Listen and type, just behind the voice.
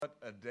What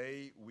a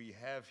day we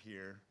have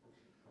here.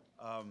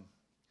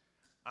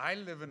 I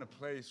live in a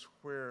place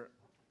where,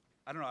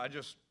 I don't know, I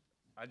just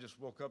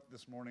woke up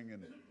this morning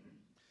and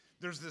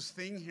there's this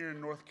thing here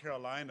in North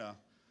Carolina.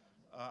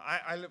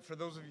 I live, for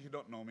those of you who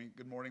don't know me,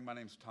 good morning, my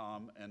name's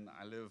Tom, and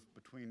I live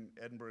between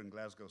Edinburgh and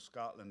Glasgow,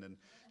 Scotland. And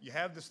you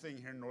have this thing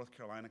here in North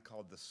Carolina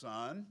called the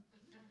sun,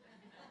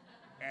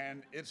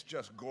 and it's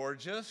just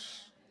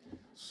gorgeous.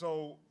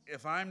 So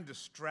if I'm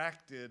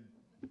distracted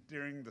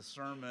during the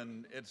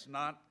sermon, it's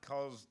not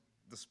because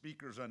the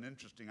speaker's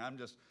uninteresting. I'm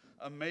just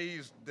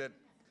amazed that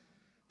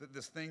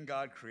this thing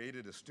God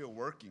created is still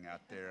working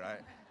out there.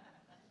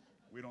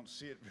 We don't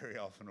see it very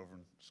often over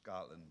in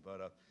Scotland,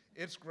 but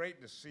it's great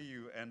to see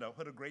you, and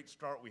what a great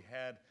start we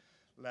had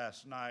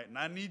last night. And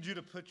I need you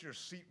to put your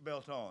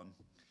seatbelt on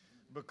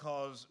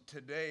because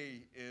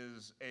today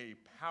is a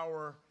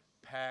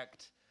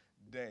power-packed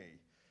day.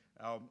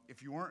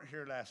 If you weren't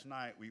here last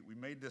night, we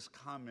made this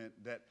comment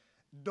that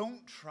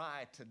don't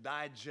try to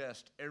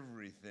digest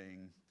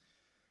everything.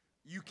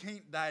 You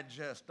can't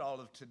digest all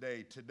of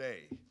today.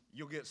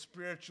 You'll get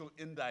spiritual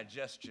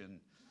indigestion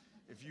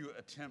if you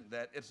attempt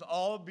that. It's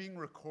all being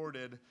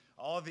recorded.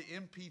 All the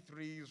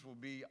MP3s will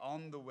be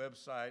on the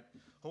website,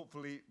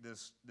 hopefully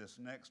this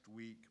next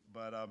week.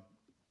 But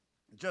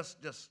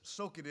just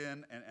soak it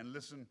in and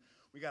listen.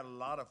 We got a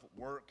lot of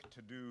work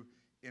to do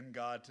in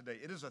God today.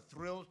 It is a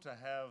thrill to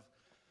have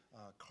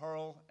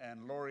Karl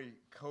and Lori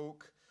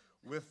Koch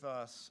with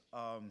us.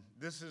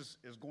 This is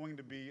going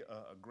to be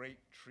a great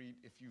treat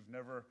if you've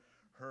never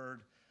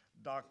heard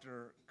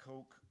Dr.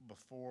 Koch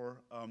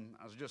before.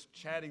 I was just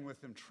chatting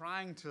with him,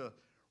 trying to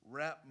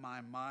wrap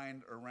my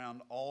mind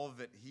around all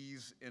that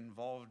he's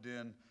involved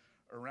in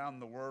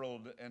around the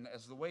world. And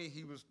as the way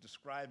he was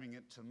describing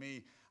it to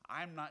me,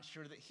 I'm not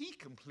sure that he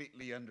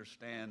completely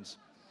understands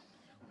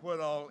what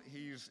all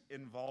he's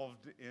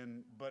involved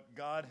in. But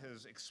God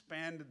has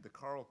expanded the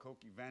Karl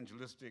Koch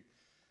Evangelistic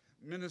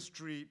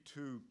Ministry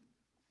to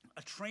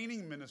a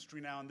training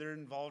ministry now, and they're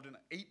involved in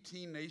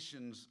 18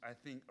 nations, I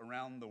think,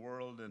 around the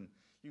world. And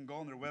you can go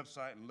on their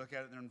website and look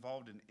at it. They're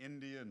involved in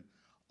India and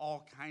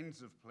all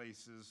kinds of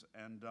places.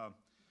 And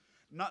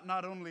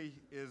not only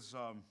is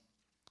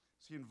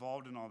he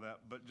involved in all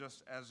that, but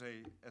just as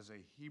a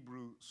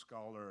Hebrew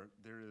scholar,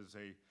 there is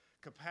a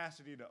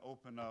capacity to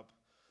open up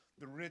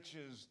the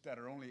riches that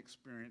are only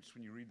experienced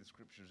when you read the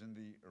scriptures in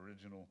the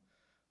original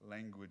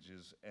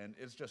languages. And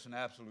it's just an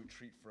absolute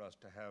treat for us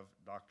to have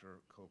Dr.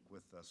 Koch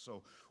with us.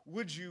 So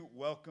would you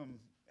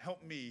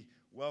help me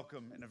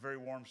welcome in a very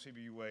warm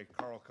CBU way,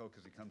 Karl Koch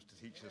as he comes to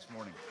teach this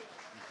morning.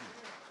 Thank you.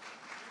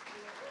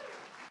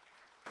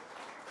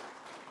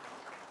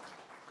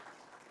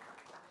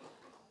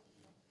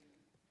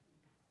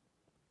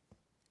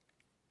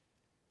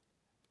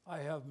 I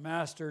have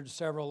mastered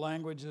several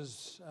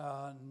languages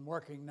and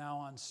working now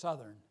on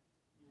Southern.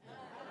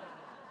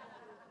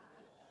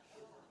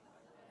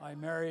 I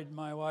married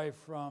my wife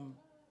from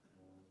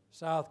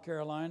South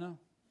Carolina,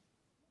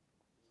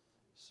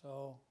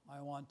 so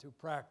I want to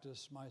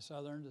practice my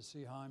Southern to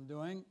see how I'm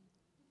doing.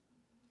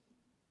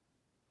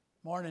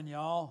 Morning,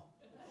 y'all.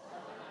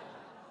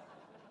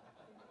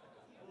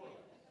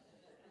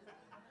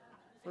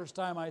 First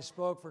time I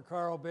spoke for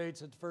Carl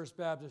Bates at the First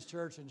Baptist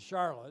Church in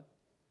Charlotte,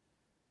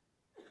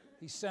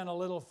 he sent a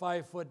little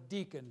 5-foot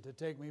deacon to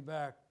take me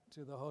back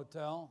to the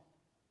hotel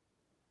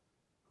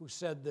who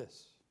said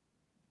this: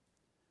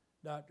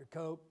 Dr.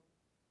 Koch,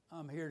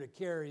 I'm here to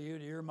carry you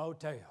to your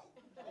motel.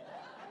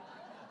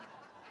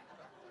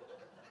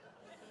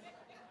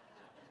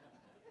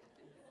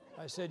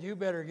 I said, you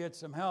better get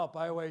some help.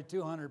 I weigh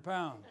 200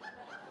 pounds.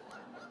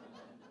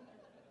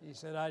 He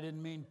said, I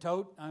didn't mean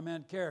tote, I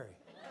meant carry.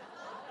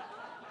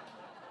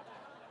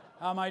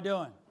 How am I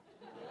doing?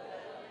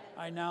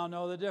 I now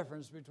know the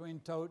difference between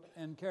tote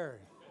and carry.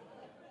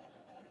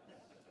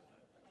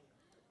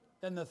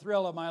 Then the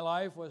thrill of my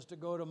life was to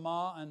go to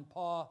Ma and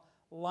Pa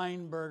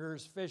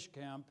Lineberger's fish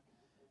camp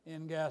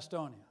in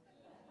Gastonia.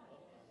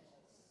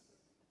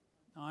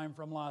 Now, I'm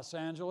from Los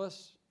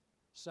Angeles,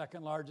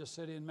 second largest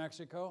city in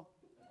Mexico.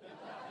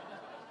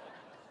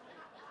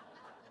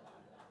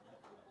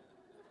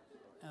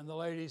 And the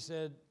lady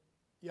said,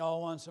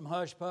 y'all want some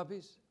hush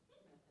puppies?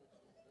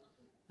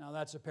 Now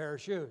that's a pair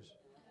of shoes.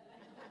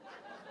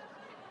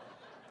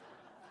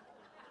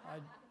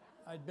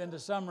 I'd been to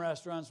some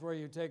restaurants where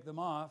you take them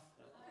off,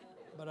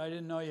 but I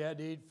didn't know you had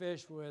to eat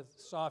fish with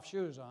soft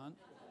shoes on.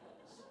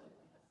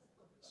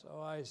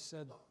 So I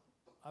said,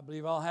 I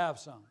believe I'll have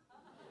some.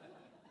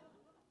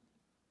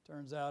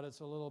 Turns out it's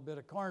a little bit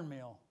of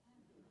cornmeal.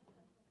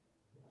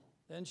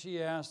 Then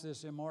she asked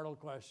this immortal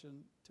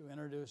question to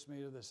introduce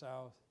me to the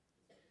South.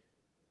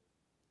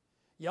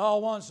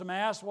 Y'all want some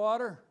ass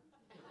water?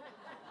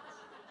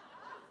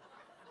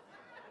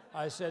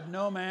 I said,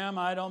 no, ma'am,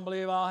 I don't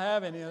believe I'll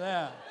have any of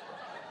that.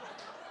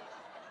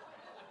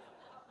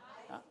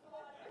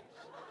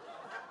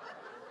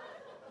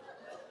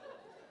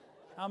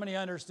 How many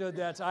understood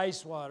that's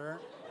ice water?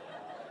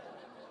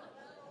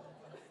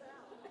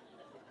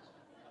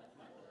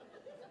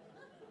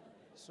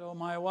 So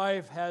my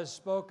wife has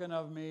spoken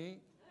of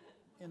me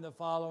in the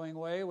following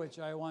way, which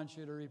I want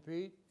you to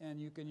repeat,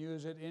 and you can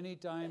use it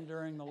anytime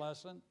during the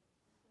lesson.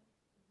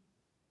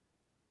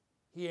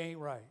 He ain't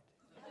right.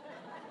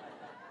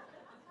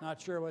 Not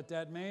sure what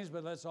that means,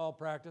 but let's all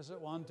practice it.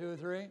 1, 2,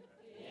 3.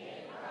 He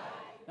ain't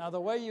right. Now,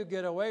 the way you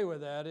get away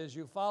with that is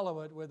you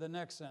follow it with the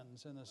next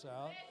sentence in the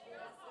South.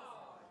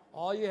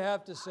 All you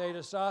have to say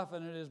to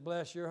soften it is,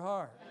 bless your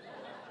heart.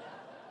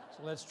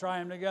 So let's try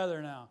them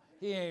together now.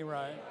 He ain't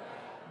right.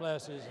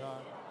 Bless his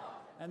heart.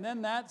 And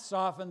then that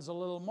softens a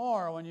little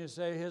more when you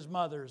say his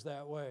mother's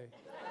that way.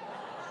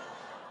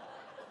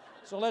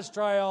 So let's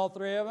try all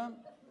three of them.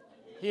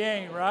 He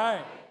ain't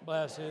right.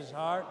 Bless his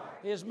heart.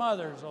 His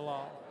mother's a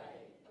lot.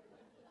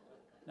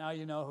 Now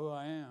you know who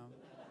I am.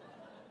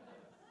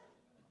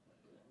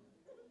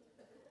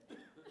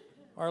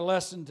 Our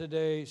lesson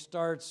today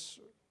starts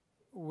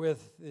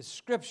with the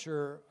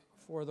scripture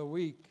for the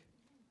week.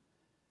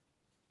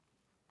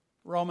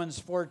 Romans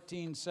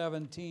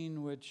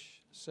 14:17,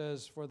 which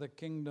says, "For the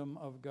kingdom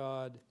of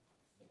God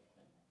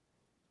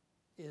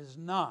is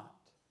not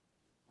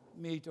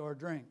meat or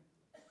drink."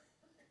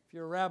 If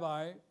you're a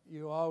rabbi,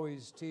 you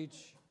always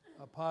teach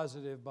a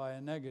positive by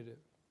a negative.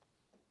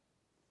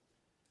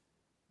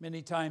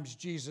 Many times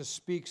Jesus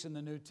speaks in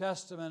the New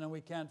Testament and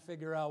we can't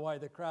figure out why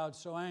the crowd's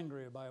so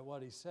angry about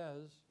what he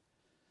says.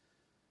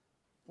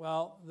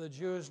 Well, the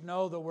Jews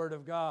know the Word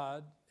of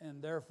God,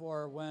 and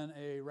therefore when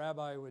a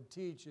rabbi would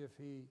teach, if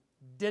he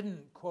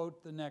didn't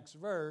quote the next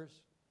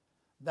verse,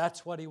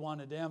 that's what he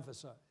wanted to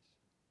emphasize.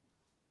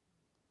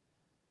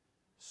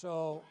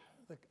 So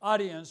the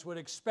audience would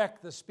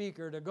expect the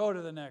speaker to go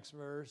to the next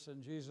verse,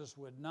 and Jesus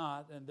would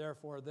not, and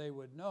therefore they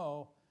would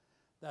know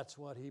that's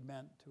what he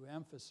meant to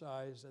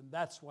emphasize, and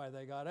that's why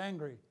they got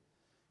angry.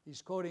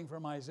 He's quoting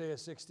from Isaiah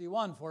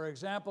 61, for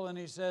example, and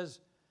he says,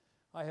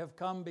 "I have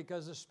come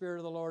because the Spirit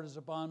of the Lord is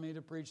upon me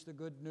to preach the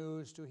good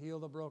news, to heal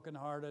the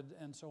brokenhearted,"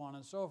 and so on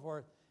and so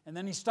forth. And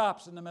then he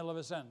stops in the middle of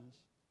a sentence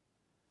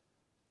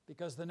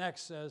because the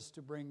next says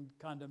to bring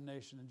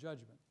condemnation and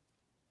judgment.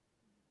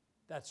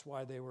 That's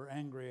why they were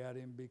angry at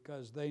him,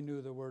 because they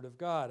knew the Word of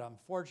God.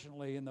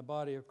 Unfortunately, in the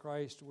body of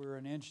Christ, we're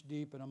an inch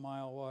deep and a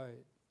mile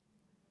wide.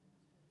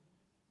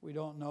 We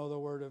don't know the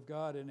Word of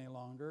God any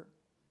longer,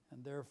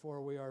 and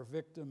therefore we are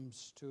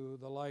victims to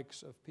the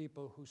likes of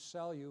people who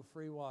sell you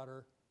free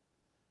water.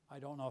 I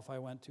don't know if I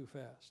went too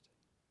fast.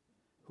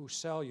 Who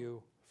sell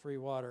you free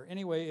water.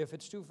 Anyway, if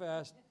it's too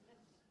fast,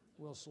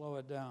 we'll slow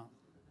it down.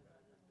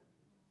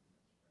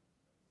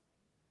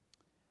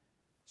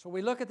 So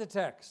we look at the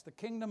text. The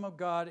kingdom of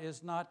God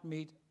is not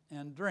meat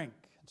and drink.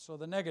 So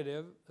the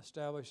negative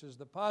establishes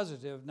the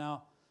positive.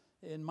 Now,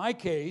 in my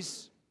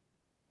case,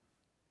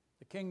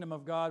 the kingdom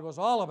of God was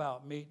all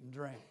about meat and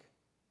drink.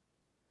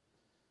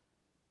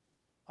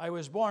 I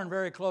was born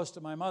very close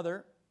to my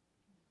mother,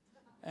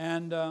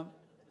 and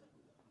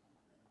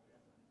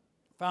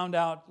found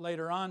out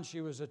later on she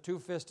was a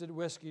two-fisted,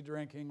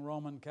 whiskey-drinking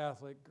Roman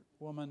Catholic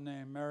woman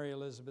named Mary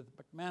Elizabeth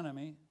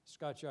McManamy,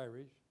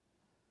 Scotch-Irish.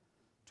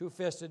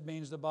 Two-fisted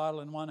means the bottle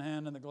in one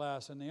hand and the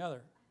glass in the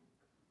other.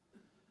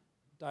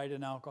 Died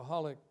an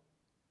alcoholic,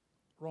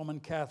 Roman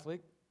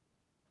Catholic.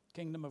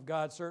 Kingdom of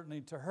God,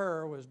 certainly to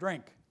her, was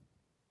drink.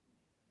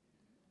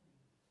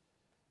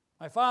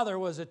 My father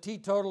was a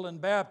teetotal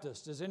and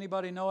Baptist. Does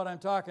anybody know what I'm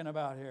talking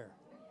about here?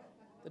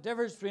 The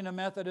difference between a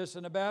Methodist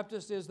and a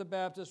Baptist is the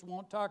Baptist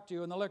won't talk to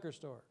you in the liquor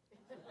store.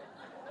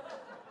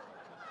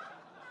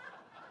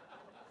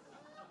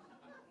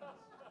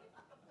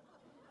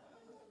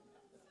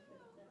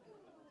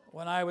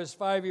 When I was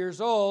 5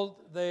 years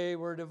old, they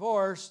were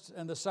divorced,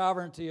 and the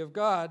sovereignty of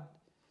God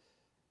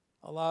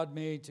allowed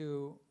me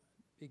to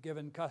be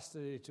given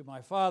custody to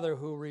my father,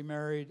 who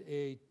remarried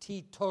a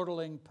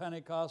teetotaling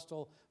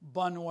Pentecostal,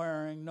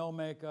 bun-wearing, no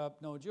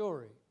makeup, no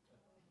jewelry.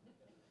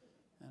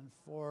 And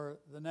for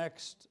the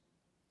next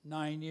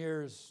 9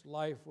 years,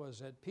 life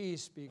was at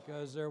peace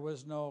because there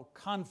was no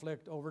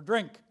conflict over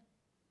drink.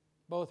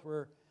 Both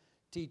were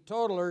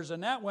teetotalers,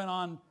 and that went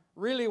on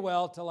really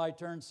well till I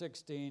turned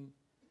 16.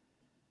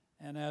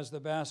 And as the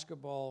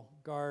basketball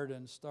guard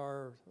and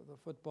star of the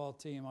football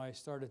team, I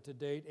started to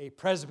date a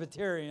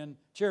Presbyterian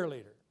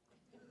cheerleader.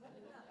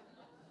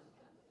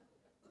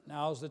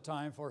 Now's the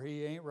time for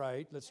he ain't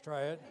right. Let's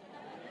try it.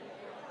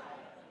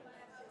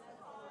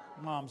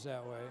 Mom's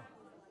that way.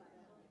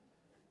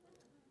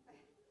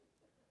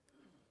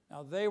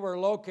 Now, they were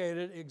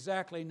located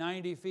exactly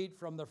 90 feet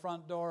from the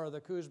front door of the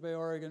Coos Bay,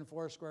 Oregon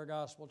Foursquare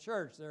Gospel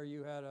Church. There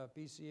you had a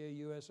PCA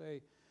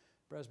USA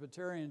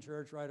Presbyterian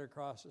church right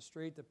across the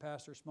street. The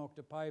pastor smoked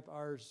a pipe.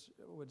 Ours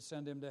would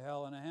send him to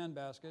hell in a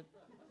handbasket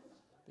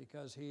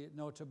because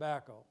no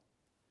tobacco.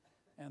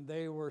 And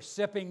they were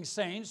sipping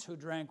saints who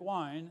drank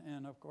wine,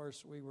 and of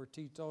course we were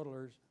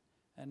teetotalers.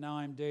 And now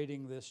I'm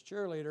dating this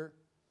cheerleader,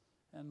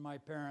 and my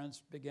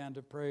parents began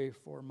to pray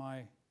for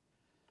my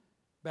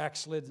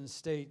backslidden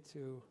state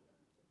to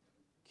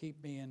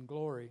keep me in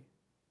glory.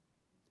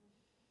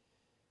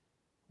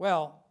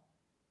 Well,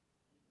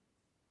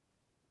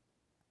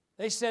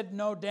 they said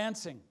no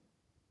dancing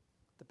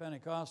at the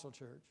Pentecostal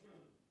church,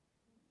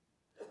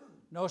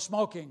 no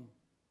smoking,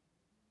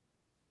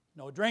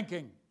 no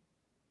drinking,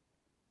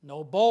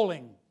 no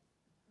bowling.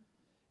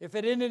 If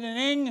it ended in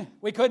ing,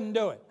 we couldn't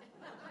do it.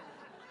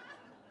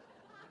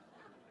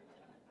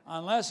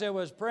 Unless it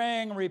was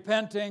praying,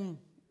 repenting,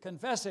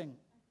 confessing.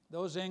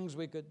 Those ings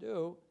we could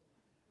do.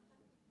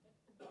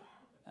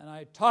 And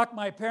I talked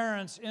my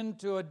parents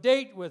into a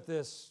date with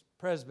this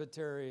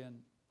Presbyterian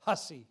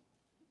hussy.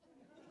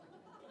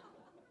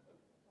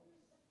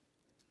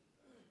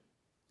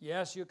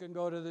 Yes, you can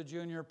go to the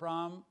junior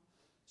prom.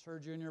 It's her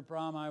junior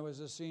prom. I was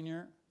a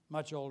senior,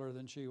 much older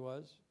than she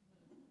was.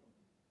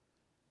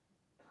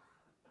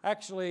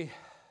 Actually,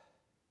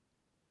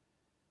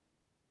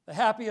 the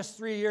happiest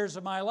 3 years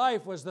of my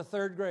life was the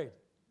 3rd grade.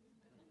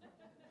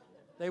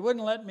 They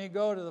wouldn't let me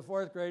go to the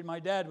 4th grade. My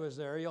dad was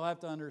there. You'll have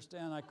to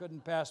understand, I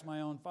couldn't pass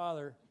my own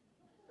father.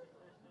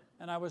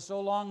 And I was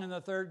so long in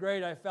the 3rd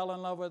grade, I fell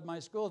in love with my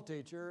school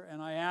teacher,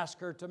 and I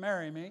asked her to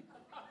marry me.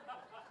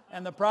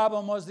 And the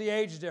problem was the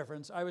age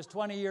difference. I was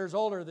 20 years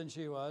older than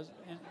she was.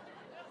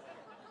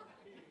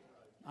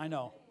 I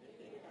know.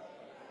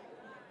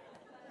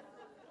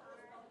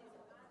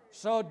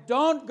 So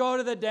don't go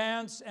to the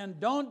dance and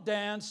don't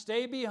dance.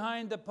 Stay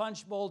behind the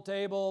punch bowl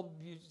table.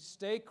 You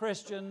stay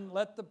Christian.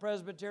 Let the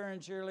Presbyterian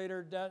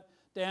cheerleader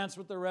dance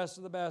with the rest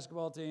of the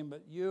basketball team.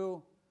 But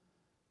you,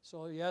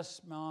 so yes,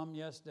 Mom,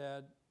 yes,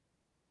 Dad.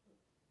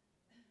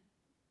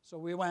 So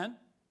we went.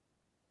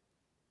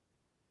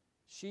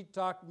 She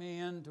talked me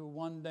into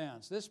one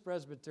dance. This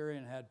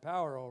Presbyterian had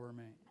power over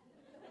me.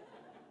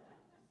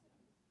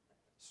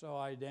 So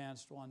I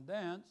danced one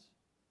dance.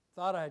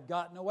 Thought I had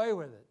gotten away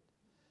with it.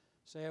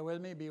 Say it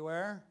with me,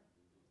 beware.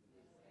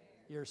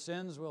 Your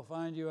sins will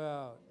find you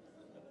out.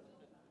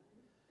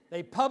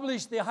 They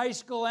published the high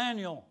school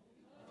annual.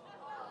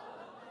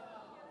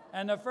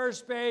 And the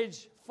first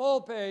page,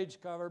 full page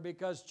cover,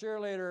 because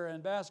cheerleader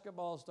and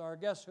basketball star,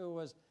 guess who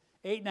was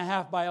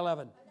 8.5 by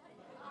 11?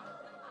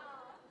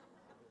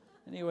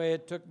 Anyway,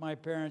 it took my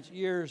parents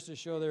years to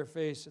show their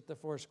face at the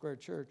Foursquare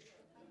Church.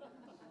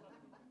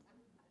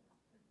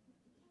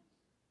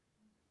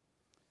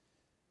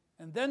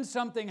 And then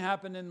something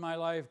happened in my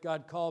life.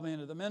 God called me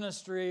into the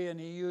ministry, and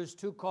He used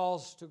 2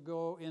 calls to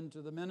go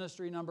into the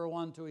ministry. Number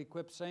 1, to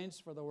equip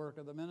saints for the work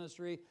of the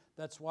ministry.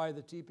 That's why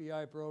the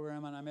TPI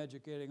program, and I'm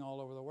educating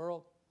all over the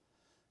world.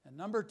 And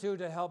number 2,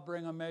 to help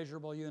bring a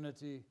measurable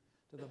unity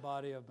to the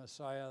body of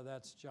Messiah.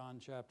 That's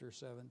John chapter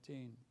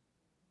 17.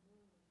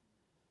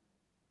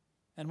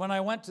 And when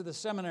I went to the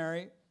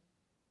seminary,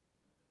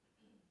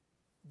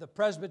 the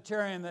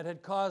Presbyterian that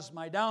had caused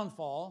my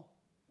downfall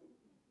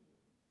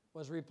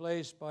was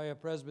replaced by a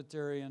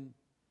Presbyterian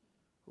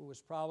who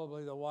was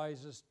probably the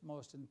wisest,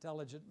 most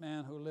intelligent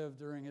man who lived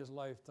during his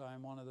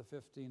lifetime, one of the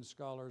 15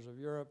 scholars of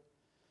Europe,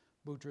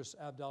 Boutros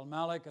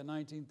Abdel-Malik, a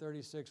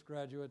 1936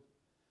 graduate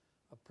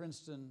of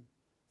Princeton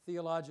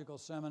Theological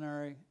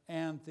Seminary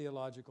and the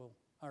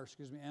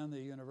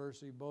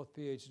university, both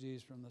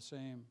PhDs from the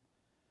same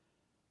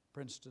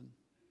Princeton.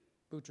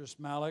 Boutros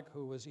Malik,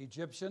 who was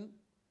Egyptian,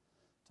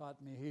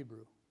 taught me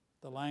Hebrew,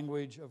 the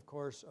language, of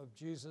course, of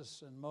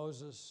Jesus and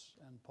Moses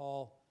and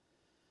Paul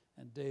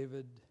and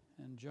David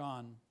and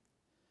John.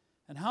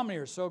 And how many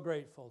are so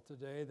grateful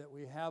today that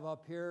we have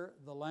up here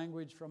the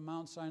language from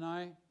Mount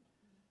Sinai,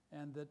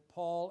 and that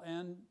Paul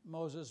and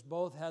Moses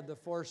both had the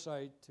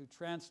foresight to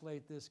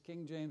translate this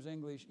King James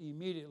English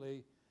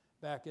immediately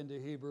back into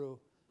Hebrew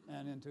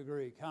and into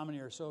Greek? How many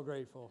are so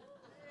grateful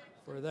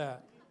for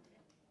that?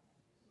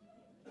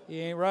 He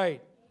ain't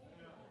right.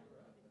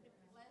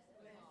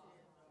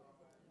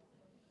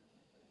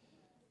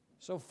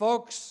 So,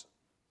 folks,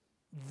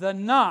 the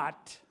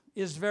not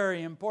is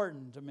very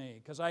important to me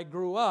because I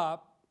grew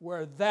up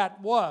where that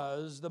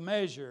was the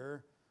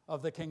measure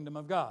of the kingdom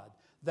of God.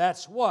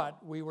 That's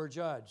what we were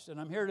judged.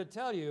 And I'm here to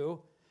tell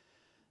you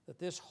that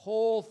this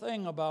whole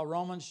thing about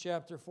Romans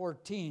chapter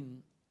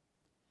 14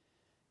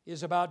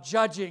 is about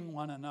judging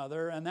one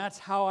another, and that's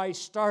how I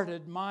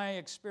started my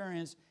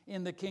experience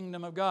in the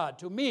kingdom of God.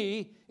 To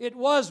me, it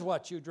was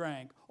what you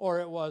drank, or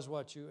it was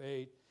what you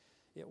ate.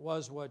 It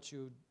was what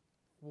you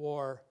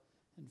wore.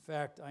 In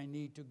fact, I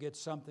need to get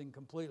something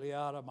completely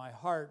out of my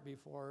heart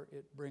before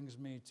it brings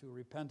me to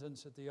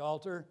repentance at the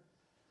altar,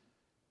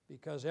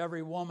 because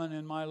every woman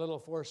in my little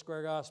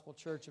Foursquare Gospel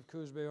Church of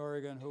Coos Bay,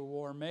 Oregon, who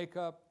wore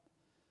makeup,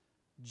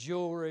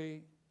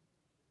 jewelry,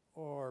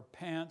 or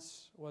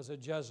pants was a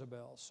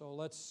Jezebel. So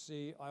let's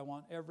see. I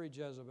want every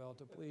Jezebel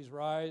to please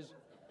rise.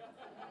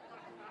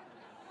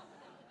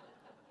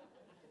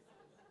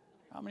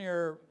 How many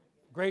are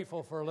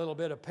grateful for a little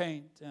bit of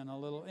paint and a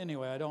little...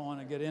 Anyway, I don't want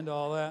to get into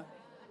all that.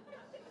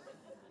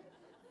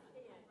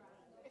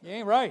 You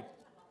ain't right.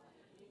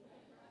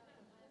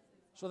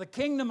 So the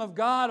kingdom of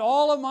God,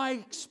 all of my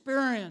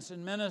experience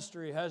in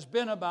ministry has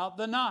been about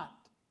the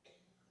not,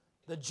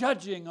 the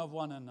judging of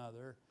one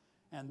another.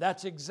 And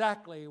that's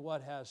exactly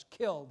what has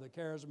killed the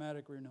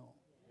charismatic renewal.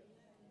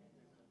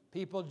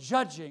 People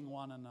judging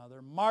one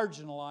another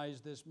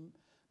marginalize this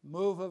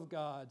move of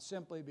God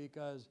simply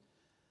because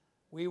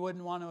we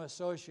wouldn't want to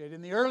associate.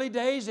 In the early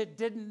days, it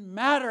didn't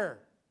matter.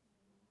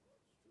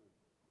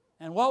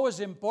 And what was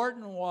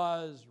important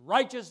was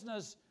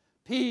righteousness,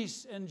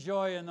 peace and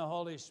joy in the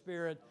Holy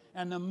Spirit,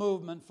 and the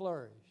movement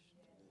flourished.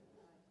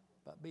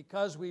 But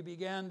because we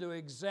began to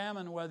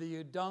examine whether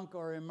you dunk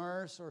or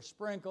immerse or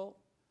sprinkle,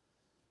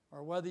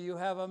 or whether you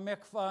have a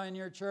mikvah in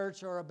your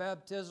church or a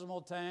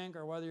baptismal tank,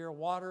 or whether your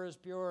water is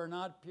pure or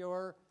not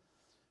pure,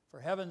 for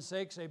heaven's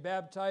sakes, they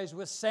baptize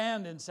with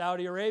sand in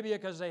Saudi Arabia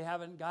because they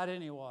haven't got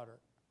any water.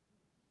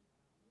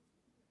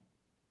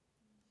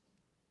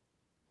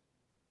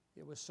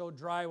 It was so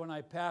dry when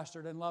I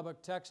pastored in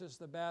Lubbock, Texas,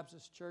 the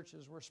Baptist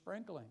churches were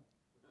sprinkling.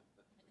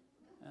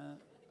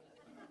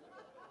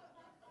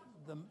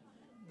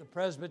 The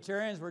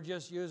Presbyterians were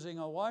just using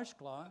a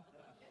washcloth.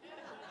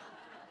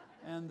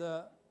 And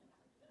the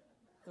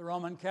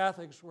Roman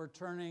Catholics were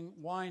turning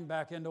wine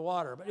back into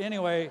water. But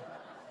anyway,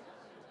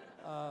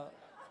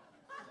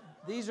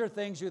 these are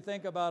things you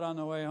think about on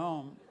the way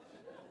home.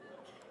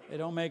 They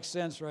don't make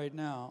sense right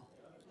now.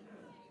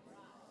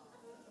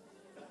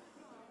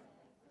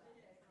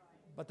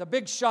 But the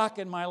big shock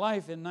in my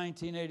life in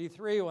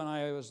 1983, when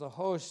I was the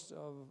host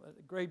of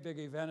a great big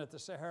event at the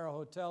Sahara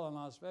Hotel in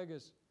Las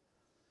Vegas,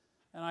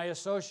 and I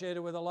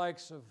associated with the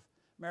likes of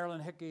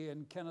Marilyn Hickey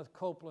and Kenneth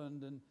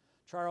Copeland and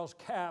Charles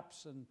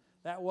Capps, and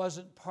that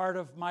wasn't part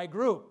of my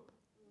group.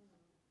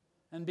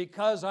 And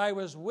because I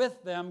was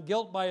with them,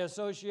 guilt by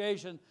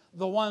association,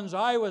 the ones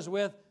I was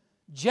with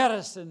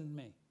jettisoned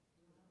me.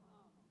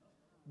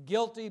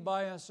 Guilty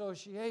by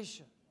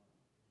association.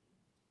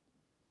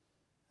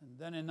 And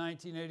then in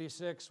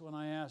 1986, when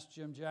I asked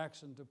Jim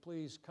Jackson to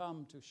please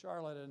come to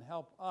Charlotte and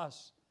help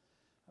us,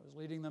 I was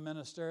leading the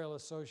Ministerial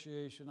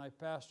Association. I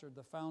pastored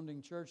the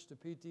founding church to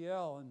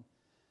PTL, and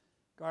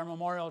Gar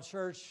Memorial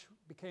Church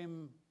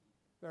became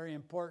very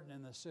important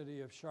in the city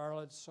of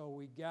Charlotte, so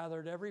we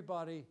gathered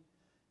everybody,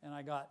 and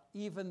I got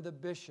even the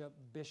bishop,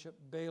 Bishop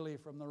Bailey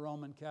from the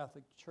Roman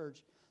Catholic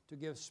Church, to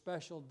give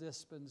special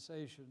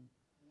dispensation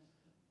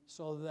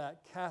so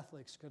that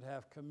Catholics could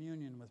have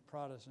communion with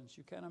Protestants.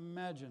 You can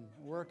imagine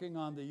working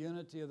on the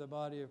unity of the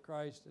body of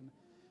Christ. And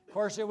of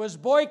course, it was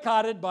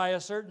boycotted by a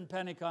certain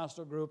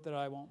Pentecostal group that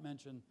I won't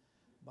mention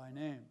by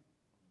name.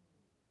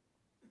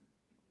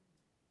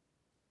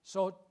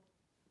 So,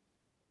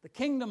 the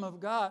kingdom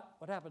of God,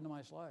 what happened to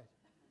my slide?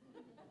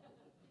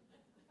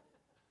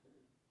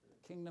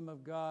 The kingdom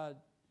of God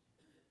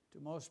to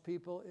most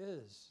people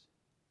is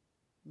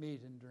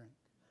meat and drink.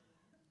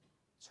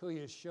 It's who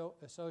you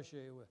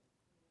associate with.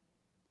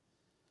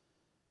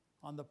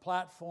 On the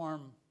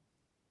platform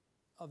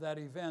of that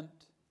event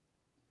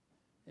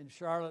in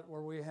Charlotte,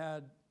 where we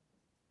had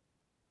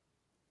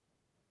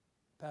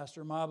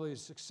Pastor Mobley's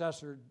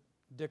successor,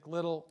 Dick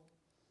Little,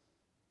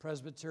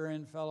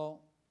 Presbyterian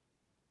fellow.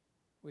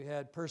 We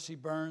had Percy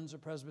Burns, a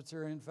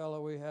Presbyterian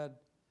fellow. We had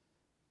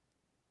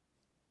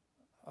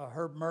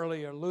Herb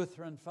Murley, a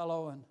Lutheran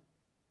fellow, and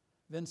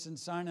Vincent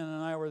Sinan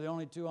and I were the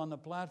only two on the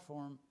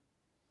platform.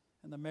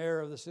 And the mayor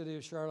of the city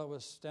of Charlotte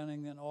was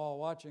standing in awe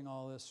watching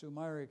all this, Sue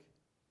Myrick.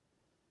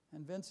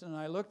 And Vincent and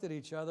I looked at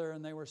each other,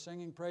 and they were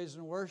singing praise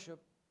and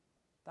worship.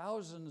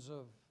 Thousands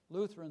of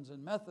Lutherans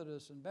and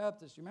Methodists and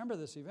Baptists. You remember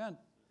this event?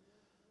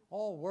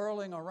 All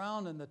whirling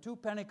around, and the two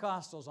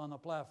Pentecostals on the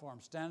platform,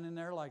 standing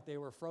there like they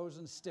were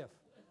frozen stiff.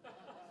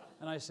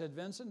 And I said,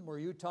 Vincent, were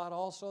you taught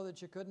also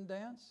that you couldn't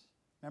dance?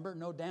 Remember,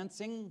 no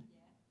dancing?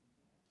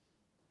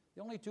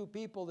 The only two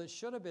people that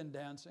should have been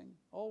dancing,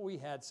 we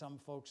had some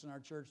folks in our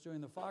church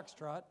doing the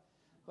foxtrot.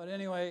 But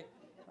anyway,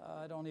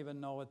 I don't even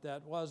know what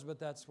that was, but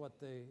that's what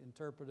they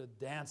interpreted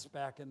dance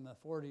back in the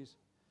 40s.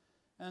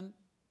 And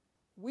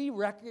we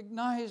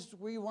recognized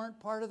we weren't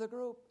part of the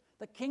group.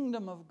 The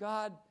kingdom of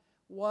God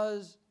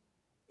was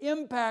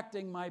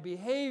impacting my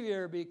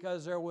behavior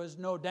because there was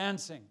no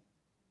dancing.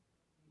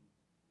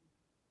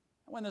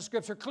 When the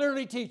scripture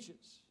clearly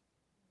teaches,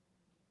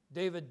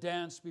 David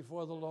danced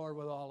before the Lord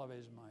with all of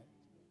his might.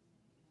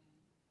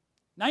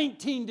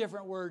 19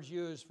 different words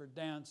used for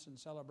dance and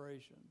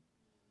celebration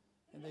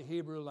in the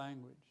Hebrew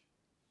language.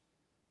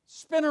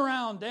 Spin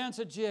around, dance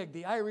a jig.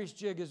 The Irish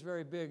jig is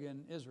very big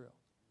in Israel.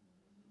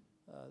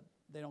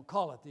 They don't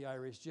call it the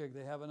Irish jig.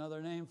 They have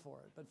another name for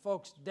it. But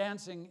folks,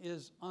 dancing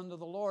is unto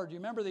the Lord. You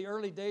remember the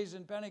early days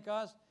in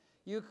Pentecost?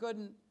 You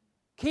couldn't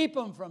keep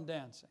them from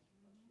dancing.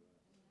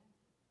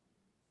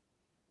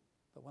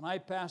 But when I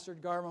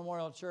pastored Gar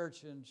Memorial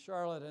Church in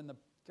Charlotte and the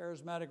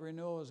charismatic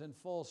renewal was in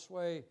full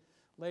sway,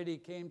 a lady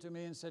came to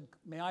me and said,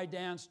 may I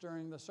dance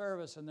during the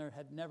service? And there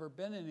had never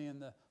been any in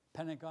the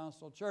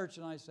Pentecostal church.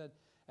 And I said,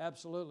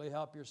 absolutely,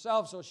 help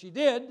yourself. So she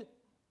did,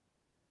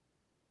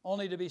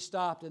 only to be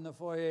stopped in the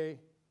foyer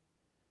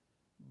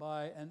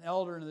by an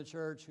elder in the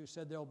church who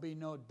said, there'll be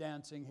no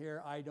dancing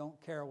here. I don't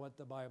care what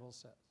the Bible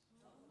says.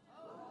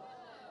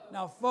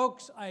 Now,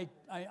 folks,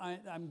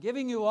 I'm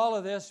giving you all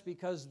of this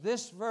because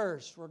this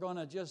verse, we're going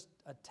to just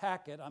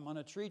attack it. I'm going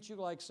to treat you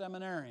like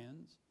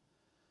seminarians.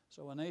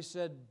 So when they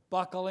said,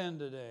 buckle in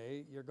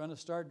today, you're going to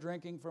start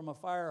drinking from a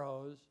fire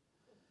hose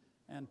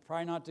and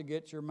try not to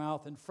get your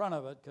mouth in front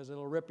of it because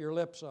it'll rip your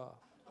lips off.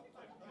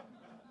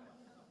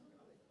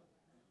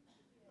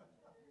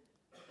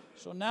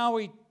 So now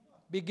we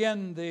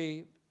begin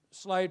the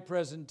slide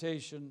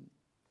presentation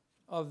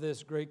of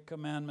this great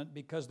commandment,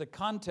 because the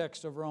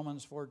context of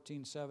Romans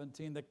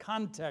 14:17, the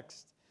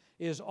context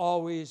is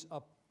always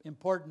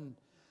important,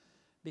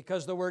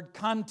 because the word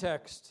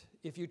context,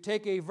 if you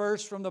take a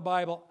verse from the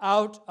Bible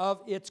out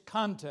of its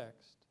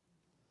context,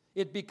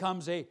 it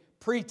becomes a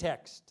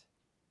pretext.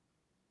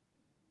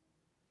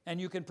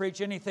 And you can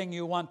preach anything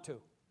you want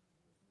to,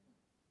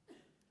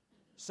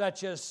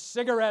 such as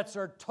cigarettes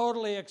are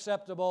totally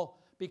acceptable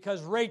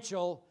because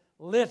Rachel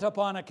lit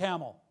upon a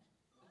camel.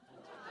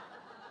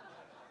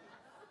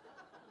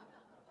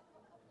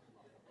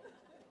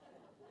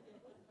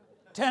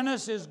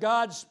 Tennis is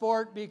God's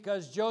sport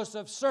because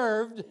Joseph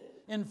served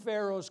in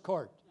Pharaoh's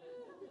court.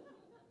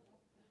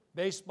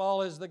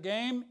 Baseball is the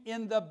game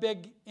in the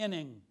big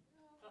inning.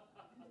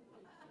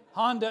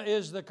 Honda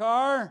is the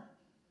car.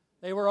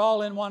 They were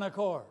all in one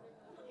accord.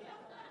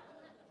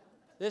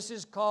 This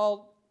is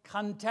called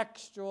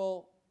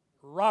contextual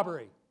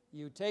robbery.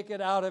 You take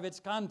it out of its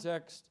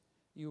context,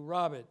 you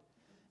rob it.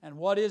 And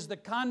what is the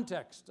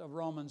context of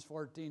Romans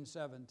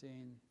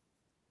 14:17?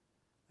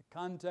 The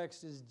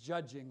context is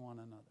judging one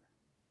another.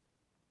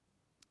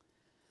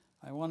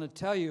 I want to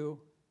tell you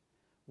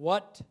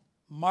what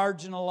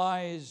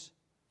marginalizes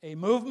a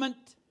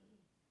movement,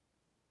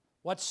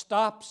 what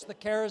stops the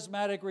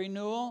charismatic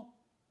renewal,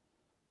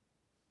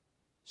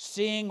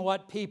 seeing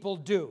what people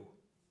do,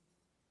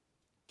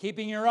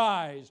 keeping your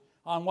eyes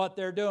on what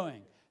they're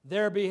doing,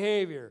 their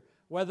behavior,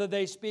 whether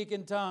they speak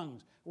in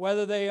tongues,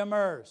 whether they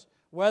immerse,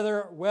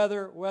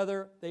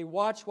 whether they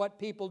watch what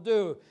people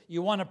do.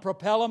 You want to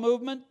propel a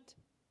movement?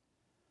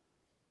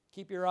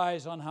 Keep your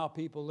eyes on how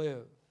people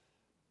live.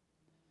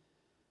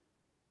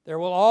 There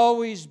will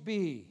always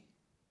be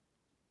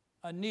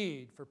a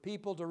need for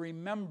people to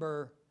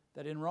remember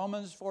that in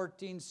Romans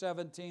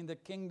 14:17, the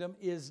kingdom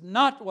is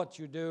not what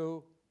you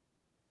do,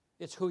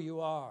 it's who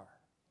you are.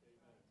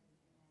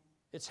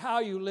 It's how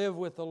you live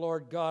with the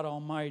Lord God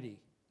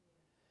Almighty.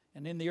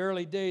 And in the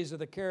early days of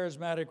the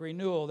charismatic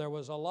renewal, there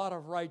was a lot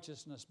of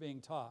righteousness being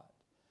taught,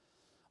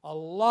 a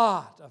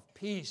lot of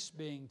peace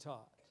being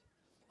taught,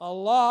 a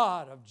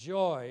lot of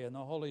joy in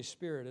the Holy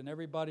Spirit. And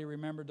everybody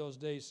remembered those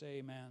days, say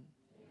amen.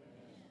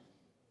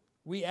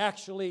 We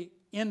actually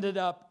ended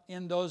up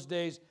in those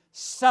days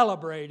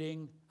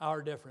celebrating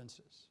our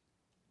differences.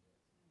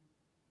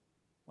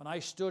 When I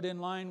stood in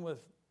line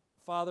with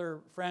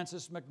Father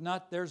Francis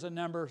McNutt, there's a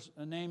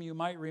name you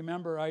might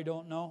remember, I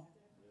don't know.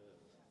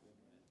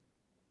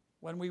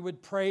 When we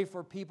would pray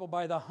for people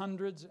by the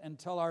hundreds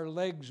until our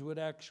legs would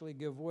actually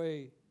give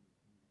way.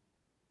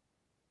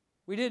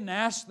 We didn't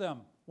ask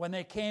them when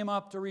they came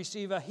up to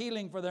receive a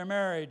healing for their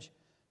marriage,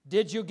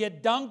 did you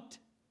get dunked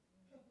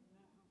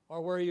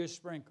or were you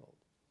sprinkled?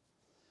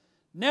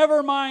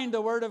 Never mind, the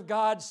Word of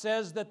God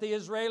says that the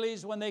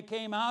Israelis, when they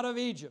came out of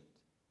Egypt,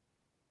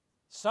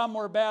 some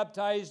were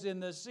baptized in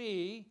the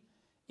sea,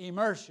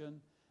 immersion,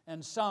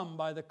 and some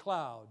by the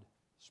cloud,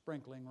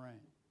 sprinkling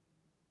rain.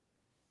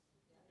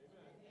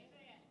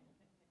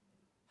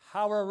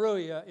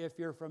 Hallelujah, if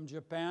you're from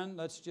Japan,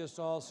 let's just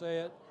all say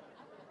it.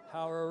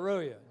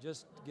 Hallelujah.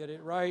 Just get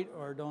it right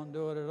or don't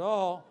do it at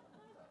all.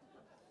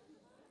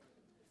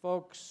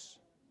 Folks,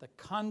 the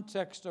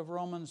context of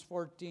Romans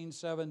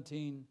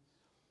 14:17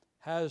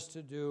 has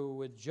to do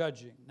with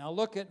judging. Now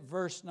look at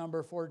verse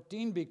number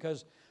 14,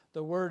 because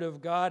the Word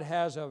of God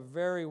has a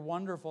very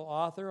wonderful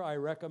author. I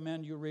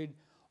recommend you read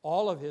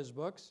all of his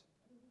books.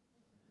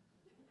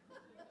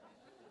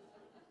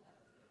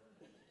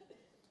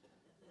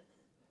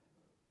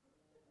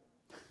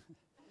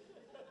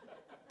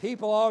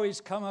 People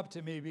always come up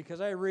to me because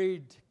I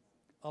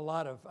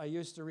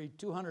used to read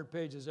 200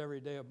 pages every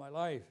day of my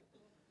life.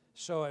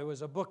 So it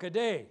was a book a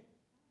day.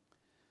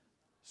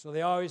 So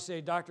they always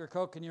say, Dr.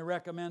 Cook, can you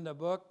recommend a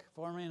book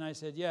for me? And I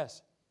said,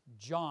 yes,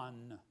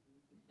 John.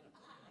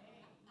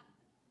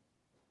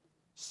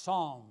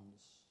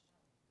 Psalms.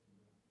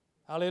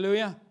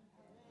 Hallelujah.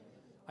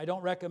 I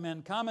don't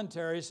recommend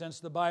commentary since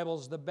the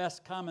Bible's the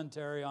best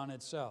commentary on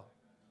itself.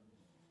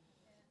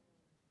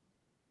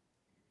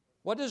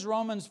 What does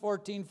Romans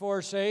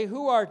 14:4 say?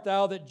 Who art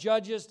thou that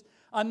judgest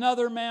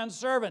another man's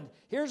servant?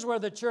 Here's where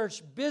the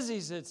church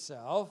busies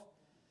itself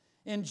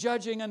in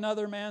judging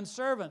another man's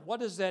servant. What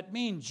does that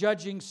mean,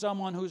 judging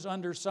someone who's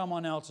under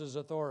someone else's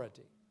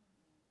authority?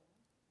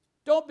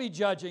 Don't be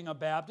judging a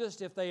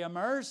Baptist if they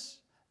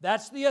immerse.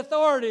 That's the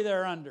authority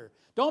they're under.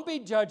 Don't be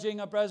judging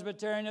a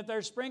Presbyterian if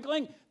they're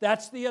sprinkling.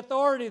 That's the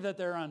authority that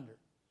they're under.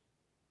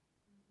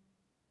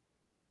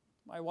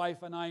 My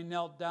wife and I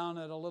knelt down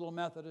at a little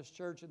Methodist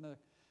church in the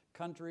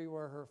country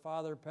where her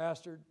father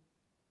pastored,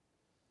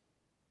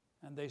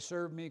 and they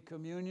served me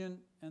communion,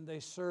 and they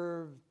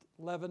served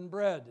leavened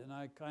bread, and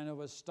I kind of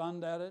was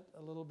stunned at it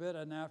a little bit,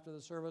 and after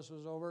the service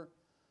was over,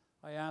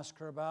 I asked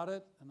her about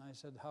it, and I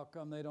said, how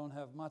come they don't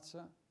have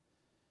matzah?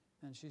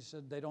 And she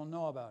said, they don't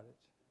know about it.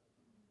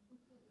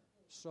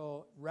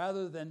 So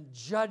rather than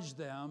judge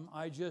them,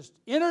 I just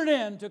entered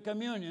into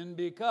communion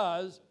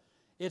because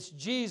it's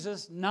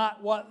Jesus,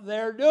 not what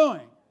they're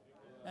doing.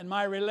 And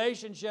my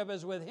relationship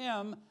is with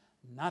Him,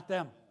 not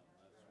them.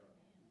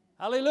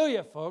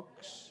 Hallelujah,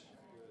 folks.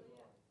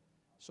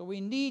 So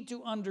we need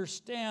to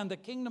understand the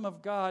kingdom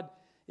of God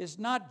is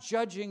not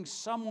judging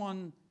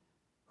someone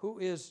who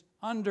is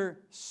under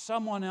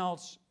someone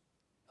else's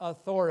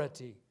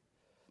authority.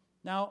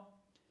 Now,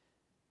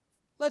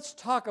 let's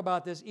talk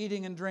about this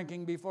eating and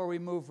drinking before we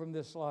move from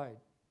this slide.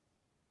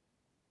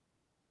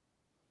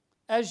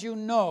 As you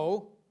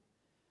know,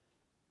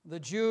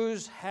 the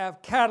Jews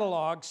have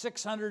cataloged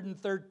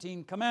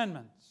 613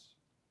 commandments.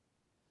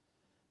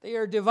 They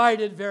are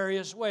divided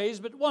various ways,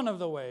 but one of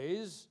the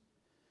ways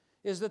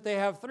is that they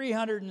have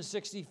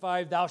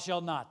 365 thou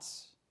shalt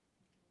nots.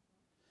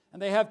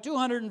 And they have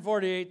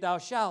 248 thou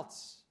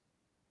shalts.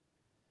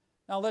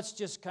 Now let's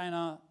just kind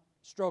of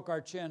stroke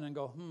our chin and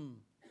go,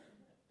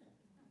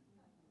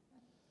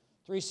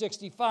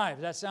 365,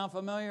 does that sound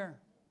familiar?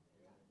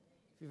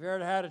 If you've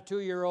ever had a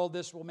 2-year-old,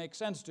 this will make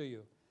sense to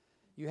you.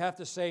 You have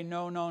to say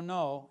no, no,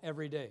 no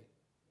every day.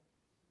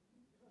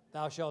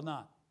 Thou shalt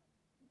not.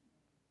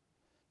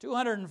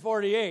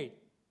 248.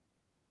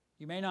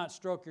 You may not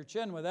stroke your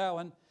chin with that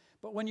one,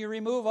 but when you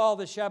remove all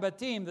the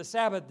Shabbatim, the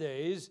Sabbath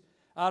days,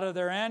 out of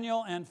their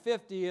annual and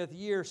 50th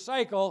year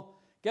cycle,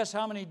 guess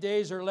how many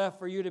days are left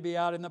for you to be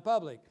out in the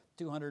public?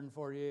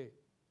 248.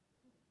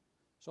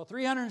 So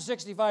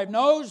 365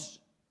 no's,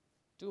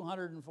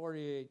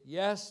 248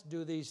 yes,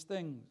 do these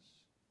things.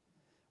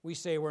 We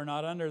say we're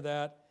not under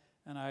that,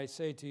 and I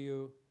say to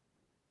you,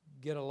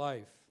 get a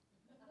life.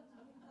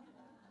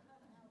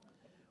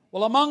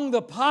 Well, among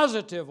the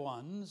positive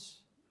ones,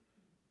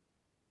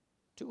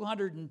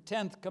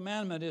 210th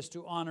commandment is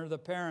to honor the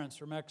parents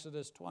from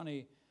Exodus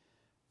 20,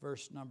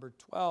 verse number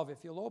 12. If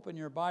you'll open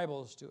your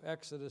Bibles to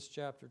Exodus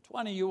chapter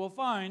 20, you will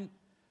find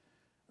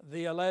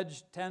the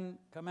alleged 10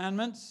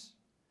 commandments.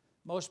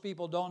 Most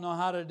people don't know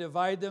how to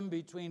divide them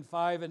between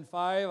 5 and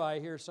 5. I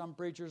hear some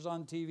preachers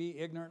on TV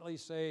ignorantly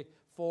say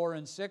 4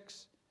 and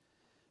 6.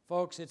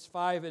 Folks, it's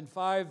 5 and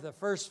 5. The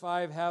first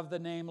 5 have the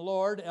name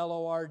Lord,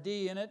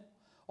 L-O-R-D, in it,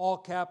 all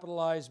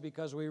capitalized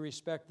because we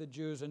respect the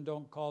Jews and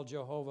don't call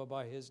Jehovah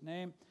by his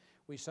name.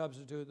 We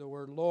substitute the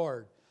word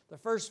Lord. The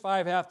first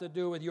 5 have to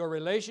do with your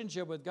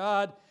relationship with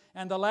God,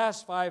 and the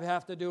last 5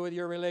 have to do with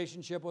your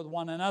relationship with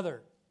one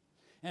another.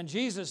 And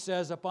Jesus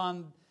says,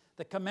 upon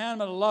the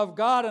commandment to love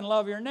God and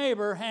love your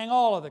neighbor, hang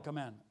all of the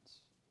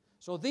commandments.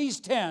 So these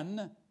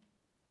 10,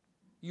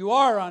 you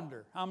are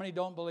under. How many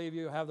don't believe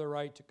you have the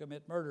right to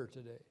commit murder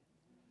today?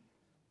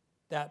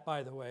 That,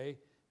 by the way,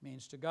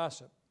 means to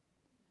gossip.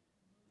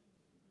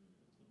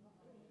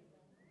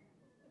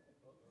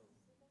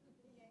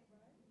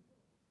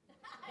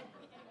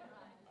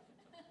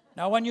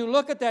 Now, when you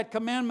look at that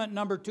commandment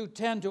number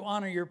 210 to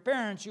honor your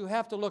parents, you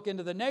have to look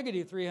into the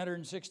negative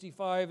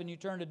 365, and you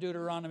turn to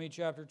Deuteronomy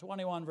chapter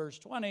 21, verse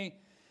 20,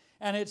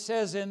 and it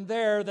says in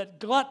there that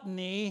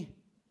gluttony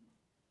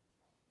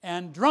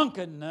and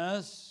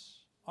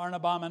drunkenness are an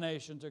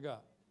abomination to God.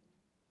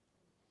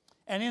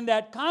 And in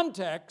that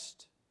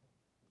context,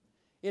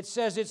 it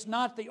says it's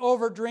not the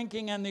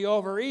over-drinking and the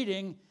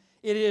overeating,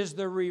 it is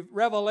the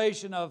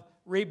revelation of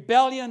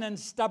rebellion and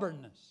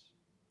stubbornness.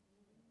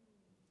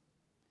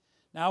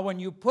 Now, when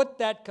you put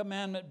that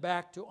commandment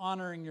back to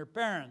honoring your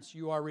parents,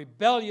 you are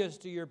rebellious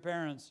to your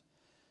parents,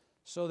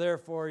 so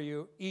therefore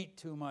you eat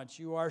too much.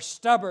 You are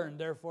stubborn,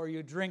 therefore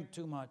you drink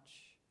too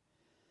much.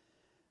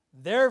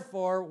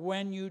 Therefore,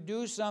 when you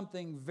do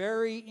something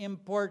very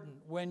important,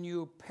 when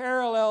you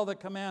parallel the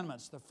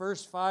commandments, the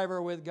first 5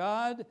 are with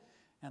God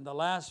and the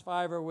last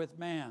 5 are with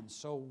man.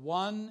 So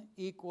 1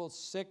 equals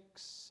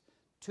 6,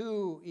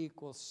 2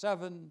 equals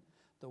 7.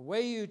 The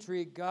way you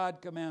treat God,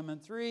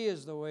 commandment 3,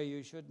 is the way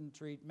you shouldn't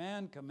treat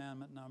man,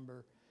 commandment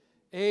number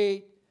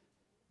 8.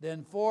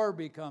 Then 4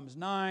 becomes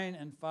 9,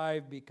 and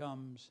 5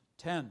 becomes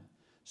 10.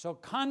 So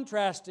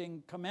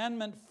contrasting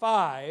commandment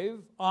 5,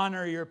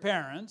 honor your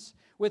parents,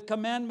 with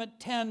commandment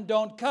 10,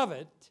 don't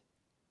covet,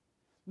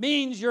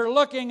 means you're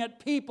looking at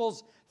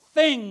people's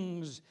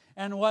things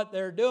and what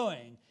they're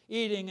doing,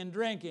 eating and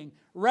drinking,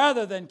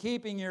 rather than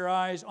keeping your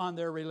eyes on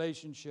their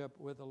relationship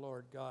with the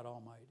Lord God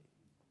Almighty.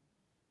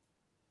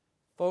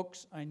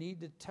 Folks, I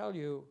need to tell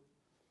you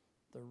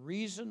the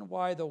reason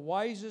why the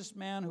wisest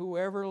man who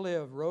ever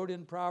lived wrote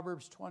in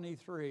Proverbs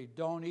 23,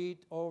 don't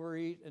eat,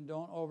 overeat, and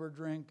don't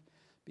overdrink,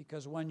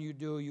 because when you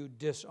do, you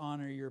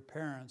dishonor your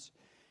parents.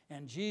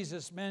 And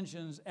Jesus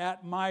mentions,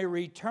 at my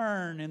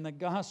return, in the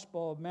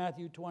Gospel of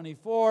Matthew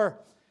 24,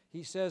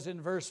 he says in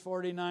verse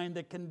 49,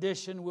 the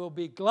condition will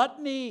be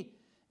gluttony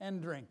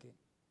and drinking.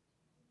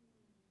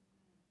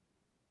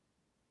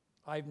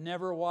 I've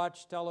never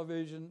watched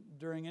television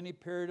during any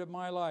period of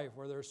my life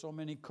where there are so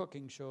many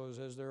cooking shows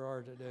as there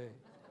are today.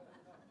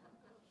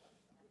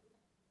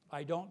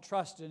 I don't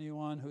trust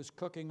anyone who's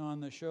cooking on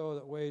the show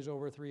that weighs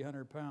over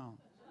 300 pounds.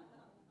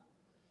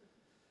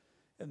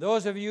 And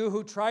those of you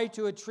who try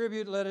to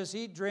attribute let us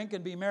eat, drink,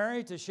 and be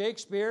merry to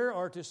Shakespeare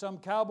or to some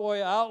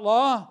cowboy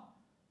outlaw,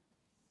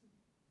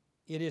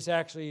 it is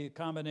actually a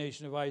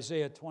combination of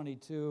Isaiah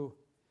 22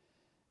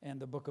 and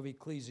the book of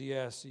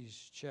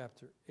Ecclesiastes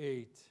chapter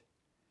 8.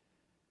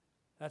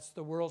 That's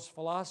the world's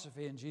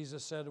philosophy, and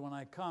Jesus said, when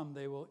I come,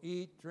 they will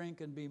eat,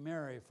 drink, and be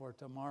merry, for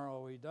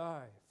tomorrow we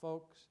die.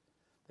 Folks,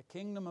 The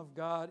kingdom of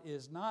God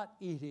is not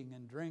eating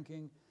and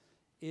drinking.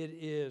 It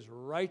is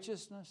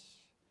righteousness,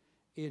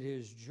 it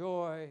is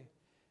joy,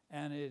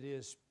 and it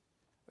is,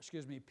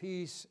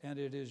 peace, and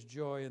it is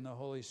joy in the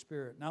Holy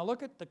Spirit. Now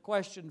look at the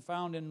question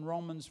found in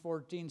Romans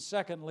 14.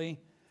 Secondly,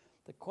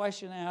 the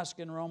question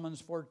asked in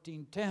Romans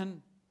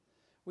 14:10.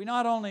 We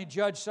not only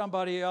judge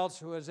somebody else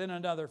who is in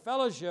another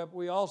fellowship,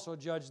 we also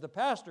judge the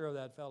pastor of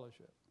that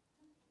fellowship.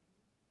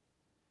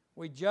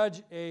 We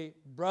judge a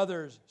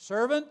brother's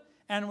servant,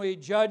 and we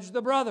judge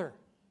the brother.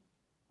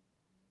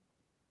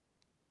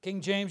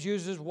 King James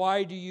uses,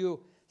 why do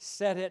you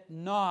set it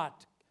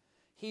not?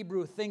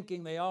 Hebrew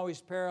thinking, they always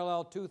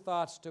parallel two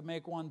thoughts to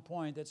make one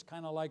point. It's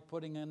kind of like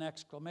putting an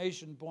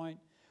exclamation point.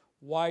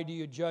 Why do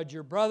you judge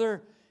your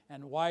brother?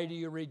 And why do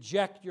you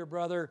reject your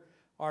brother?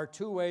 Are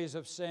two ways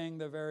of saying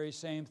the very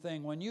same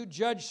thing. When you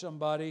judge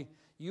somebody,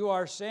 you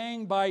are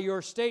saying by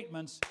your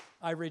statements,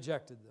 I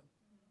rejected them.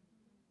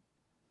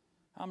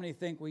 How many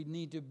think we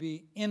need to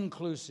be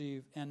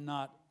inclusive and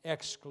not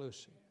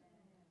exclusive?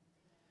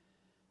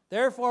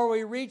 Therefore,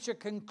 we reach a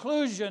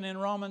conclusion in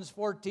Romans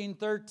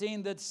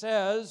 14:13 that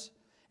says,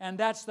 and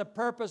that's the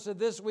purpose of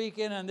this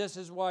weekend, and this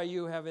is why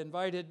you have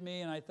invited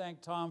me, and I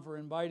thank Tom for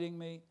inviting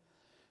me,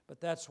 but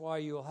that's why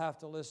you'll have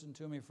to listen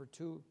to me for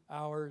 2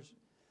 hours,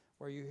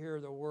 where you hear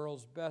the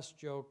world's best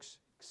jokes,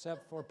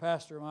 except for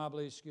Pastor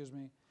Mobley,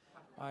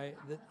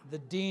 the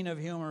dean of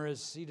humor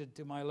is seated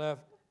to my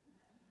left.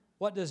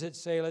 What does it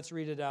say? Let's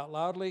read it out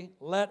loudly.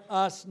 Let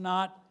us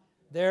not,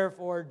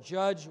 therefore,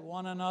 judge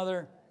one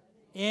another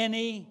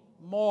any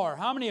more.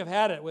 How many have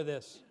had it with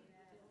this?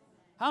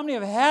 How many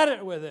have had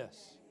it with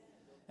this?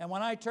 And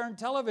when I turn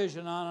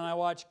television on and I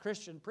watch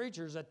Christian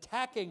preachers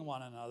attacking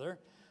one another,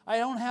 I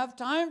don't have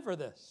time for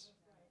this.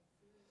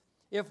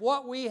 If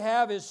what we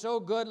have is so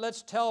good,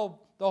 let's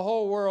tell the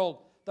whole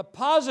world the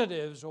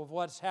positives of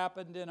what's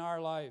happened in our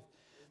life.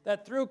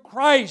 That through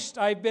Christ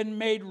I've been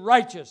made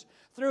righteous.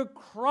 Through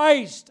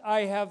Christ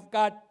I have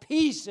got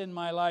peace in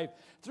my life.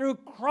 Through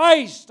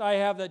Christ I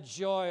have the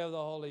joy of the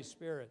Holy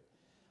Spirit.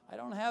 I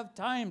don't have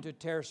time to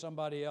tear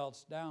somebody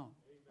else down.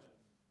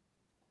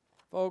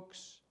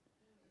 Folks,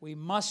 we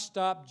must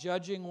stop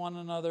judging one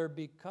another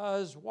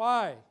because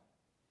why?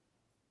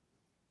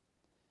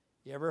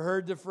 You ever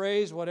heard the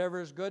phrase,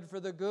 whatever is good for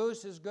the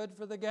goose is good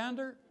for the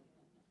gander?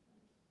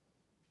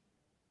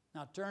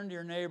 Now turn to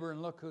your neighbor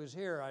and look who's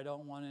here. I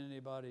don't want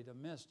anybody to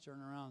miss.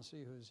 Turn around and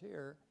see who's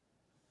here.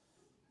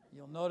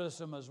 You'll notice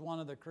them as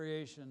one of the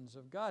creations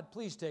of God.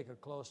 Please take a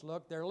close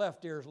look. Their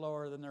left ear is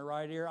lower than their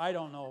right ear. I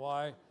don't know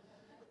why.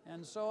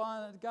 And so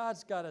on.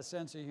 God's got a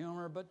sense of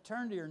humor, but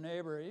turn to your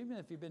neighbor. Even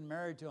if you've been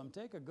married to him,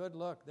 take a good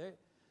look.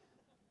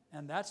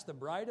 And that's the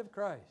bride of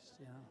Christ.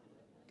 You know,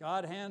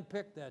 God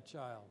handpicked that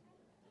child.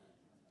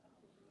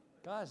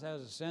 God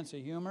has a sense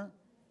of humor.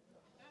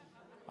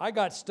 I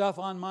got stuff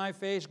on my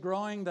face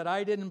growing that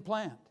I didn't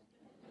plant.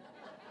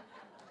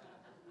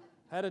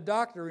 Had a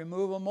doctor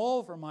remove a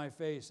mole from my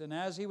face, and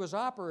as he was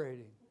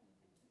operating,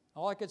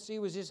 all I could see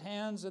was his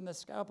hands and the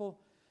scalpel.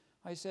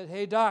 I said,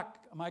 hey, Doc,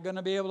 am I going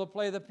to be able to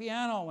play the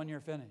piano when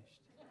you're finished?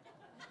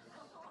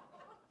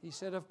 He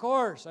said, of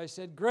course. I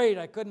said, great,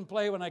 I couldn't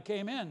play when I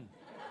came in.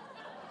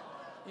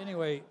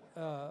 Anyway,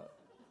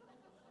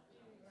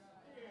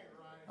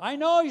 I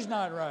know he's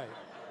not right.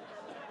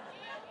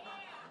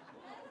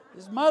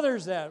 His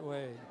mother's that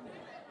way.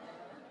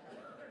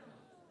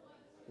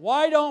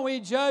 Why don't we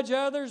judge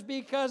others?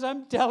 Because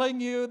I'm telling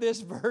you,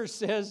 this verse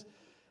says,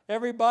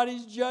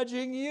 everybody's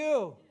judging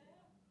you.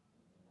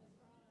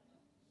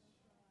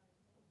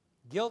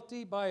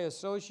 Guilty by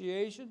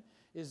association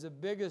is the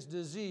biggest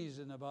disease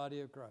in the body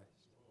of Christ.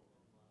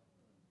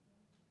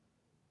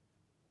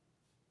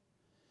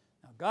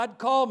 Now, God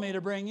called me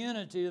to bring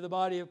unity to the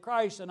body of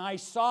Christ, and I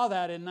saw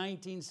that in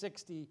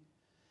 1960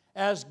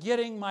 as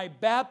getting my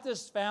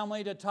Baptist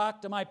family to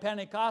talk to my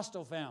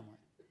Pentecostal family.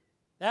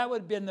 That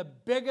would have been the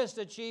biggest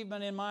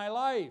achievement in my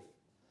life,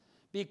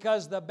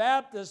 because the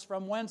Baptists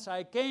from whence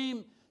I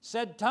came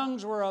said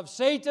tongues were of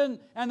Satan,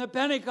 and the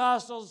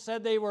Pentecostals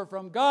said they were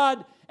from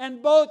God,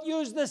 and both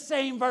used the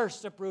same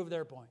verse to prove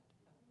their point.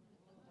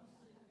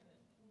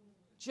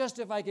 Just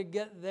if I could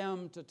get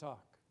them to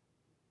talk.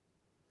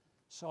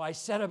 So I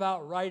set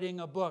about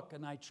writing a book,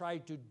 and I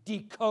tried to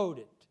decode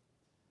it.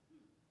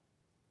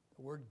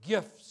 The word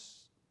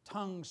gifts,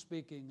 tongue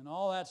speaking, and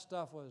all that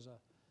stuff was a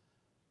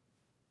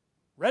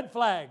red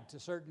flag to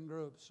certain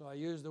groups. So I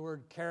used the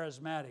word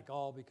charismatic,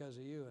 all because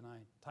of you. And I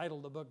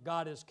titled the book,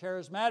 God is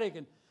Charismatic.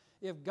 And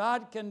if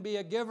God can be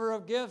a giver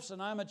of gifts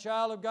and I'm a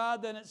child of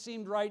God, then it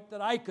seemed right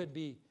that I could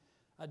be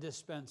a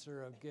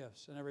dispenser of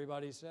gifts. And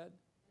everybody said.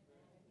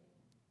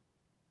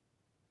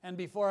 And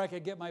before I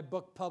could get my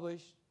book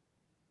published,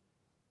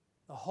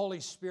 the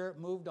Holy Spirit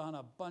moved on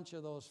a bunch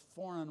of those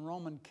foreign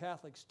Roman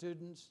Catholic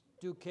students,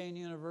 Duquesne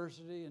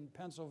University in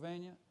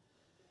Pennsylvania.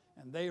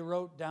 And they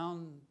wrote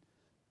down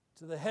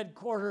to the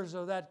headquarters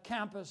of that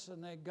campus,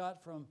 and they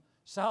got from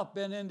South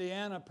Bend,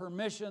 Indiana,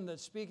 permission that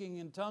speaking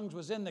in tongues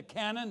was in the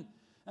canon.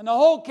 And the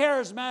whole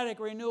charismatic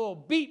renewal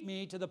beat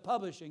me to the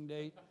publishing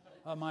date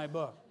of my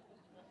book.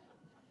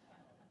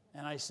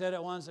 And I said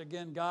it once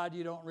again, God,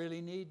 you don't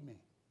really need me.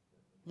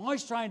 I'm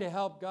always trying to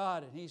help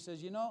God. And he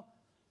says, you know,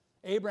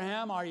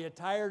 Abraham, are you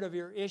tired of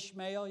your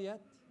Ishmael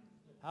yet?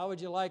 How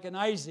would you like an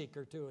Isaac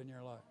or two in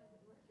your life?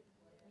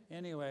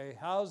 Anyway,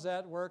 how's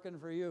that working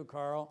for you,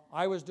 Karl?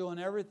 I was doing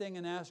everything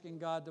and asking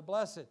God to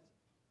bless it.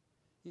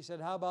 He said,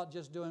 how about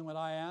just doing what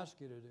I ask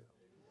you to do?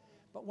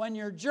 But when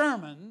you're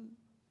German,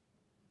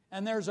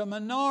 and there's a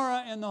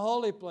menorah in the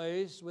holy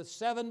place with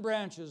 7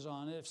 branches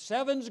on it, if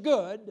 7's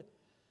good,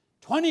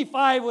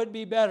 25 would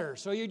be better.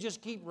 So you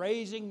just keep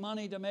raising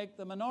money to make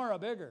the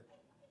menorah bigger.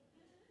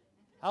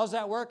 How's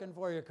that working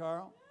for you,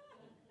 Karl?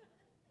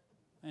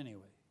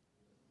 Anyway,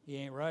 he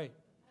ain't right.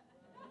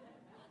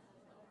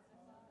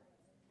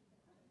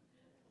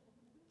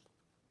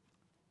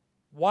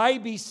 Why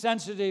be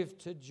sensitive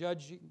to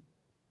judging?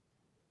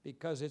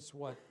 Because it's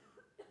what?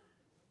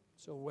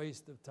 It's a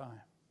waste of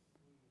time.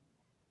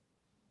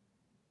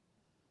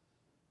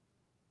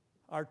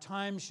 Our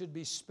time should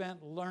be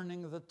spent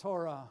learning the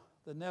Torah,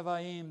 the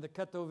Nevi'im, the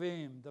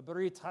Ketuvim, the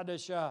Brit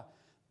Hadashah,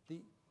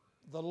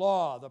 the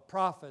law, the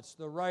prophets,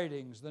 the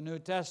writings, the New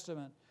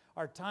Testament.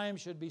 Our time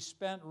should be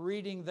spent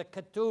reading the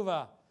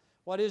Ketuvah.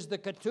 What is the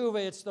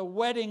Ketuvah? It's the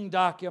wedding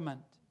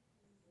document.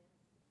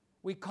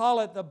 We call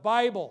it the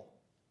Bible.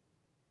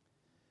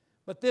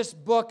 But this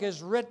book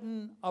is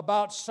written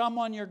about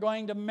someone you're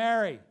going to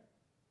marry.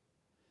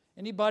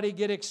 Anybody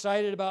get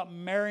excited about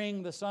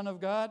marrying the Son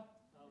of God?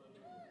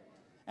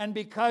 And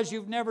because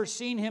you've never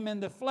seen him in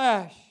the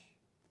flesh,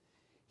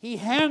 he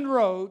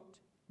handwrote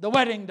the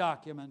wedding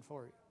document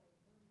for you.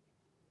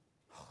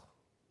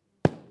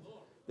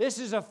 This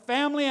is a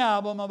family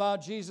album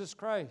about Jesus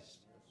Christ.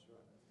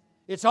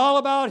 It's all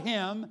about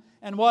him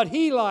and what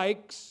he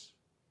likes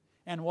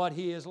and what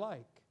he is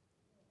like.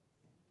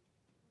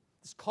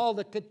 It's called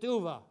the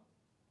Ketuvah,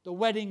 the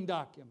wedding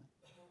document.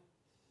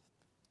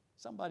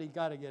 Somebody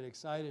got to get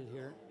excited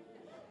here.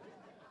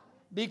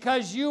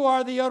 Because you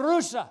are the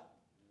Arusa,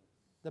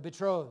 the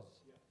betrothed.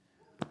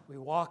 We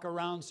walk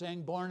around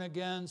saying born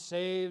again,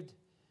 saved,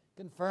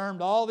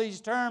 confirmed, all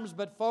these terms.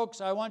 But folks,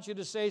 I want you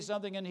to say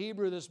something in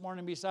Hebrew this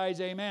morning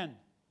besides amen.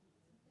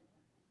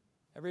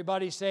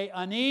 Everybody say,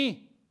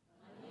 Ani,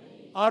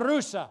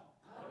 Arusa.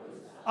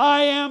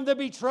 I am the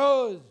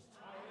betrothed.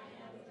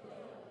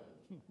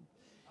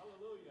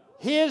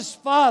 His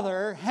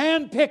father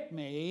handpicked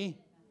me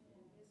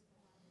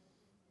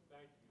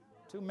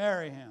to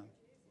marry him.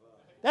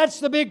 That's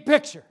the big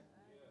picture.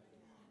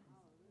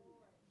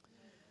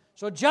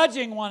 So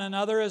judging one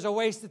another is a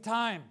waste of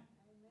time.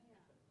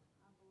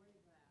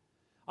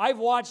 I've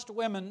watched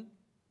women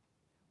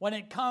when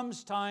it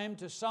comes time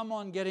to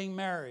someone getting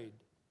married.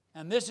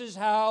 And this is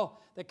how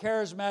the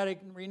charismatic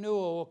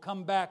renewal will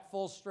come back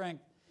full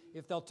strength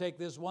if they'll take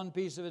this one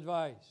piece of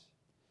advice.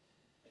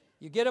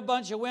 You get a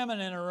bunch of women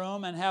in a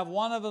room and have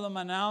one of them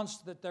announce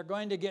that they're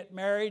going to get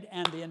married,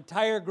 and the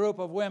entire group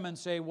of women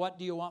say, what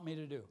do you want me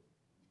to do?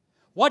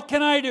 What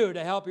can I do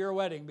to help your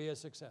wedding be a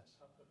success?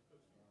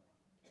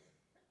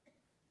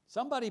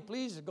 Somebody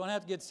please is going to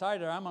have to get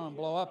excited or I'm going to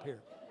blow up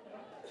here.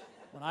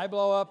 When I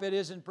blow up, it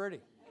isn't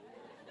pretty.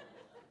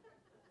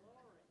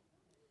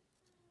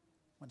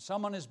 When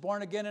someone is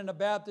born again in a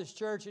Baptist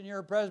church and you're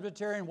a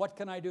Presbyterian, what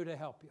can I do to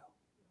help you?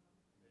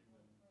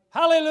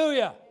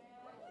 Hallelujah!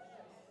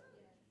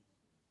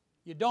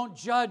 You don't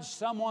judge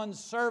someone's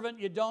servant.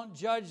 You don't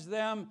judge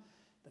them.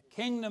 The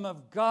kingdom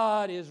of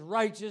God is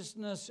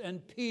righteousness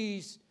and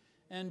peace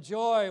and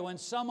joy. When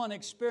someone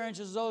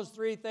experiences those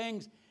 3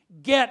 things,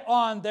 get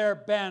on their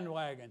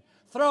bandwagon.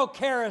 Throw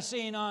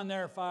kerosene on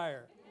their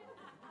fire.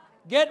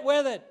 Get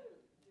with it.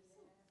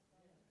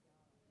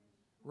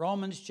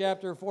 Romans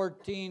chapter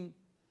 14,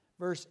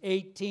 verse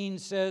 18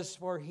 says,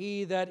 for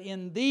he that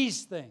in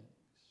these things,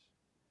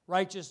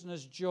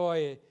 righteousness,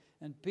 joy,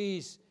 and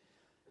peace,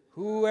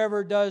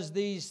 whoever does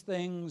these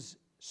things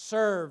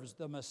serves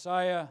the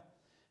Messiah.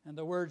 And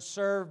the word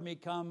serve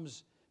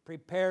becomes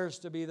prepares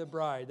to be the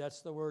bride.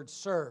 That's the word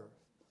serve.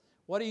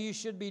 What you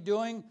should be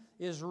doing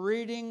is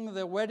reading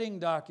the wedding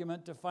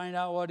document to find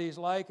out what he's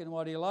like and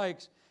what he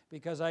likes,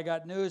 because I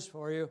got news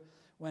for you.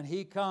 When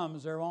he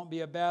comes, there won't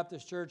be a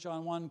Baptist church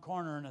on one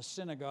corner and a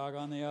synagogue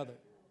on the other.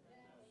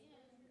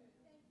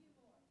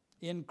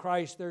 In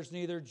Christ, there's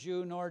neither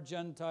Jew nor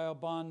Gentile,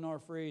 bond nor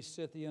free,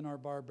 Scythian or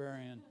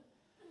barbarian.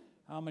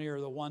 How many are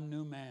the one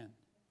new man?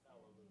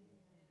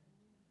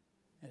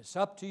 It's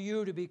up to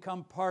you to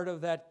become part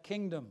of that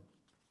kingdom.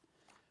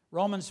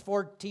 Romans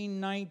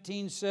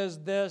 14:19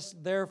 says this,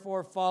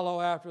 therefore follow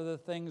after the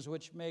things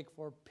which make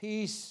for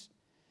peace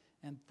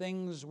and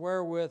things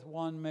wherewith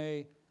one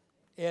may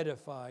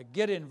edify.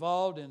 Get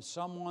involved in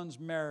someone's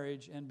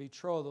marriage and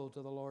betrothal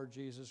to the Lord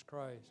Jesus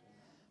Christ.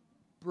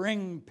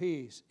 Bring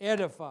peace,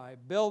 edify,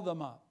 build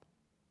them up.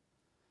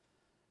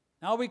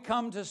 Now we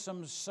come to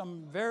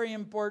some very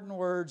important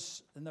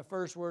words, and the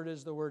first word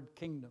is the word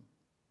kingdom.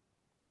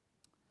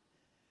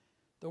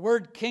 The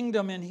word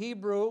kingdom in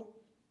Hebrew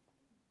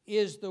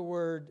is the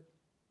word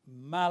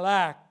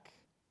malak.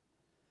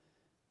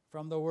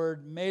 From the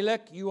word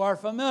melech, you are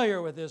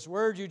familiar with this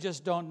word, you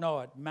just don't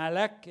know it.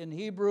 Malek in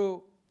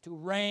Hebrew to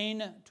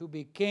reign, to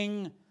be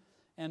king,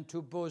 and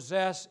to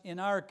possess, in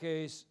our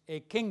case,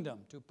 a kingdom.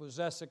 To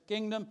possess a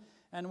kingdom,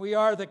 and we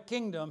are the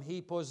kingdom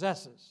he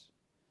possesses.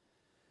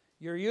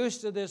 You're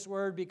used to this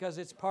word because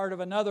it's part of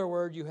another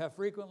word you have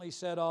frequently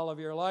said all of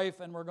your life,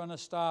 and we're going to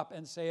stop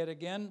and say it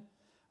again.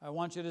 I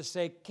want you to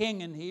say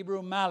king in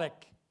Hebrew,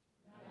 Malik.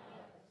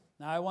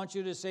 Now I want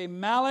you to say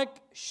Malik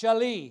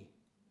Shali.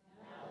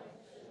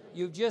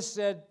 You've just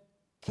said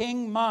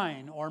king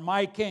mine or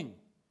my king.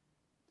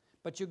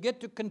 But you get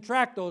to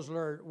contract those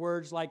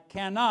words like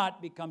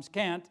cannot becomes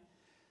can't.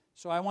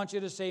 So I want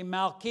you to say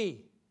Malki.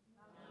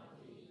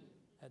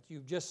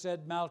 You've just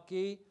said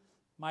Malki,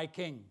 my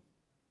king.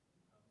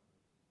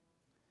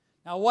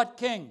 Now what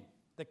king?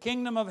 The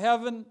kingdom of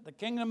heaven, the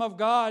kingdom of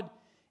God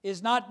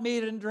is not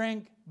meat and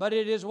drink, but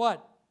it is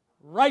what?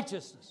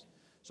 Righteousness.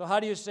 So how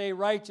do you say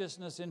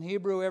righteousness in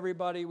Hebrew,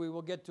 everybody? We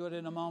will get to it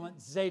in a moment.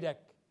 Zedek.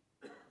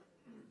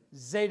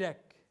 Zedek.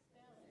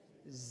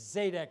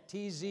 Zedek.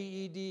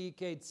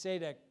 T-Z-E-D-E-K.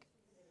 Zedek.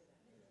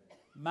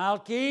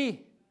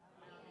 Malki.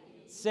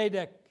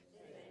 Zedek.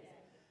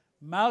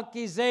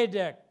 Malki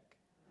Zedek.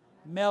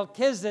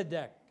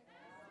 Melchizedek.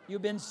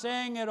 You've been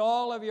saying it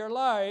all of your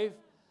life,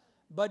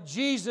 but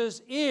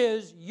Jesus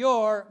is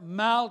your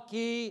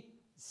Melchizedek,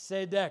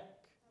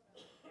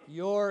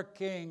 your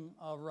King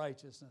of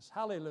righteousness.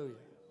 Hallelujah.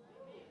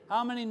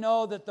 How many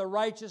know that the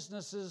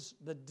righteousnesses,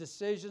 the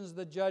decisions,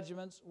 the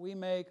judgments we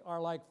make are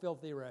like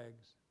filthy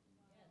rags?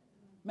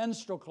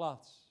 Menstrual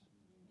cloths.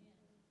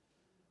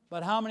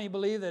 But how many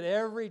believe that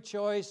every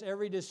choice,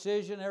 every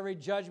decision, every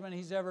judgment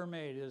he's ever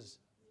made is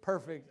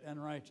perfect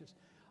and righteous?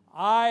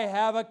 I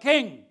have a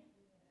king.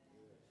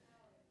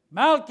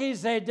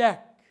 Melchizedek.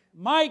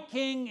 My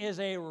king is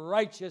a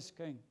righteous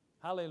king.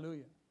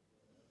 Hallelujah.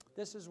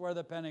 This is where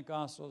the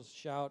Pentecostals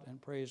shout and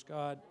praise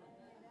God.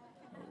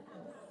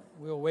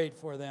 We'll wait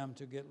for them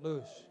to get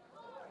loose.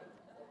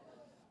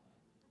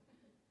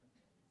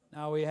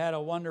 Now, we had a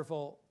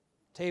wonderful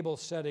table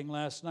setting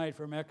last night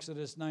from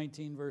Exodus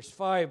 19, verse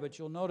 5, but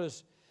you'll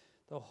notice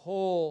the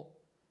whole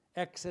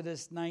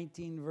Exodus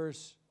 19,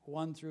 verse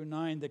 1 through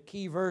 9. The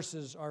key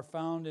verses are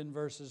found in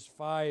verses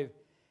 5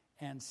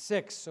 and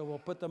 6, so we'll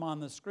put them on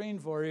the screen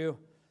for you.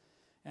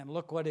 And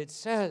look what it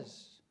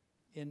says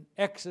in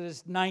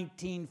Exodus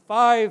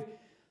 19:5.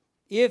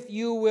 If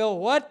you will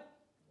what?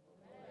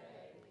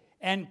 Obey.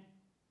 And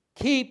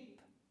keep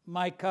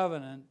my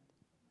covenant,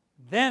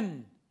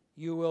 then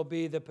you will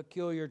be the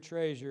peculiar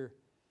treasure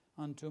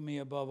unto me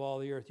above all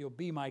the earth. You'll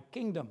be my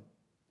kingdom.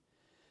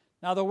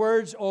 Now the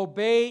words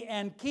obey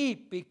and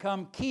keep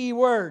become key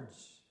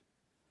words.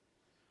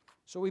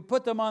 So we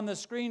put them on the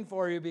screen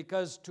for you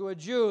because to a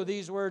Jew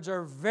these words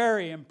are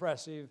very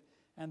impressive.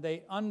 And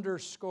they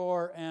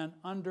underscore and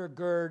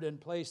undergird and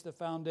place the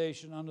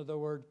foundation under the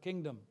word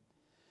kingdom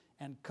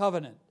and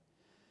covenant.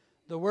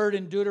 The word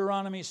in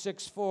Deuteronomy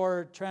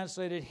 6:4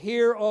 translated,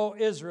 Hear, O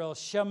Israel,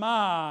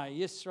 Shema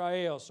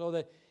Yisrael. So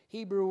the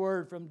Hebrew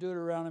word from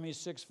Deuteronomy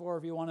 6:4,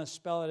 if you want to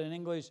spell it in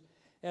English,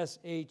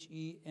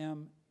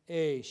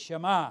 S-H-E-M-A,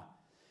 Shema.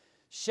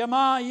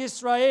 Shema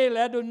Yisrael,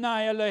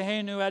 Adonai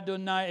Eloheinu,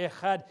 Adonai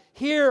Echad.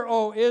 Hear,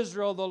 O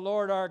Israel, the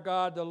Lord our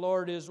God, the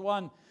Lord is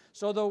one.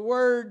 So the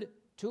word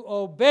to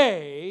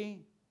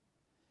obey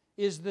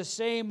is the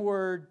same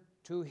word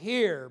to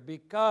hear,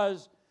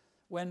 because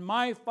when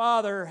my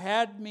father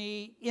had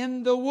me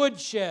in the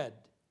woodshed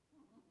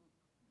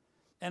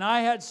and I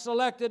had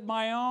selected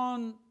my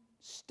own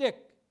stick,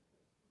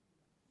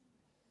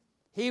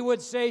 he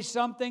would say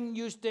something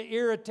used to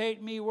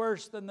irritate me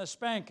worse than the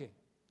spanking.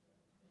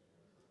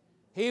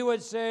 He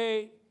would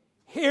say,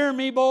 Hear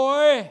me,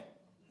 boy.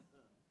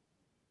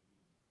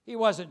 He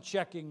wasn't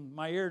checking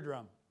my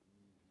eardrum.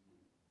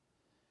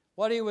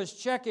 What he was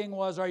checking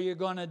was, are you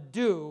going to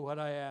do what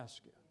I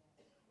ask you?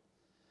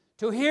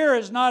 To hear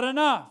is not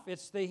enough.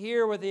 It's the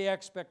hear with the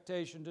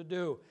expectation to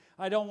do.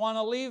 I don't want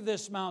to leave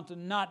this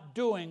mountain not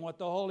doing what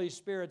the Holy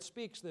Spirit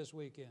speaks this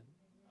weekend.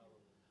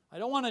 I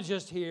don't want to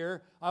just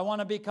hear. I want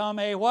to become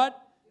a what?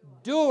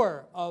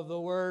 Doer of the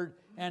word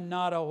and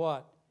not a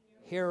what?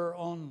 Hearer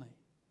only.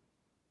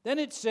 Then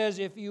it says,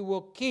 if you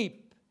will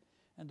keep.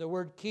 And the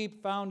word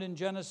keep found in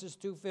Genesis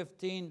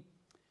 2:15.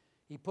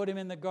 He put him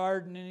in the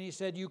garden and he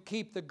said, you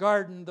keep the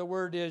garden. The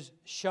word is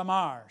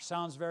shamar.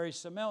 Sounds very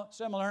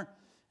similar.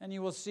 And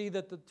you will see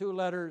that the two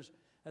letters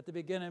at the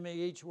beginning of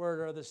each word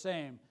are the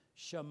same.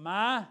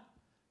 Shema,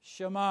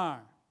 shamar.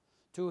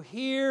 To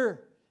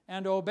hear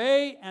and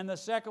obey. And the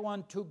second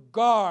one, to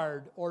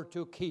guard or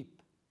to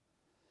keep.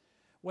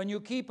 When you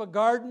keep a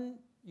garden,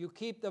 you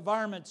keep the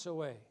varmints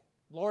away.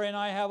 Lori and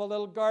I have a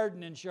little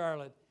garden in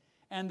Charlotte.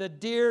 And the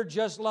deer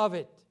just love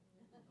it.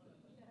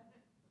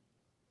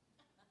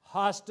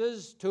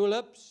 Hostas,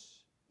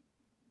 tulips,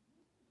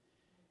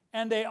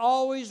 and they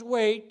always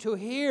wait to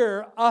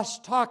hear us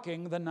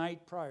talking the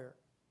night prior.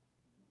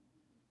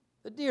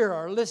 The deer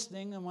are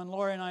listening, and when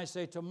Lori and I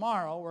say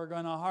tomorrow we're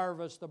going to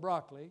harvest the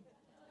broccoli,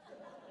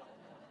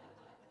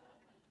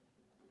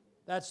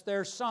 that's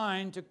their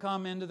sign to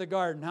come into the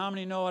garden. How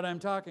many know what I'm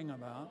talking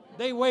about?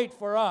 They wait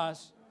for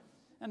us,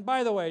 And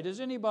by the way, does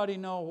anybody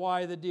know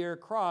why the deer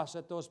cross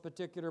at those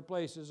particular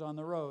places on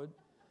the road?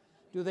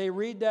 Do they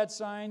read that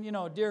sign? You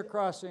know, deer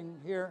crossing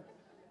here.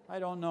 I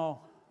don't know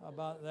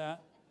about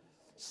that.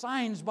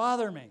 Signs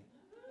bother me.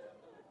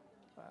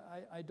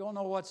 I don't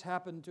know what's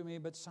happened to me,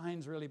 but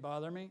signs really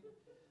bother me.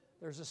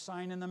 There's a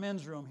sign in the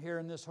men's room here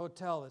in this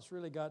hotel that's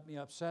really got me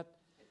upset.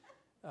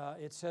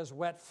 It says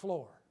wet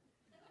floor.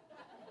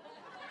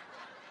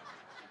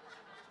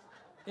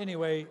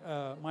 Anyway,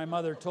 my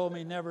mother told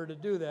me never to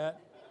do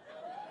that.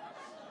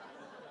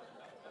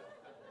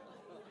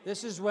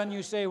 This is when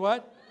you say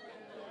what?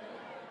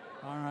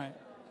 All right.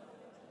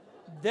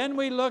 Then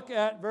we look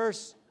at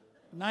verse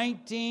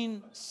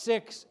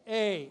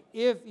 19:6a.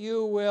 If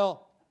you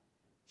will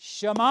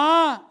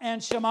Shema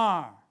and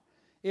Shamar,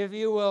 if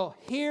you will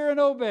hear and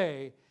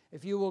obey,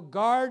 if you will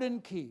guard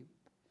and keep,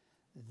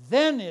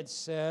 then it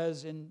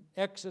says in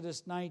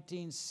Exodus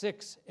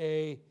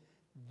 19:6a,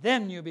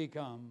 then you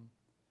become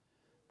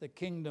the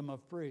kingdom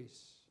of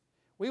priests.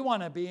 We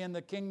want to be in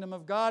the kingdom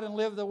of God and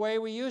live the way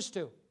we used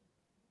to.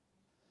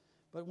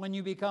 But when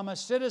you become a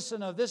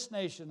citizen of this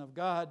nation of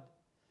God,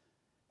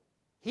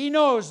 He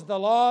knows the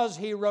laws,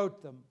 He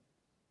wrote them.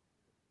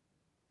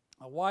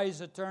 A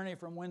wise attorney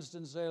from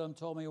Winston-Salem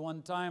told me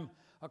one time,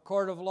 a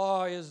court of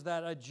law is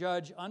that a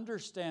judge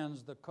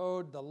understands the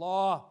code, the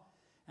law,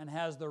 and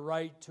has the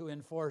right to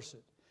enforce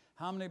it.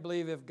 How many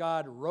believe if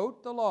God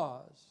wrote the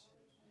laws,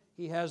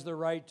 He has the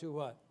right to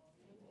what?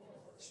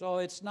 So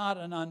it's not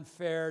an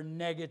unfair,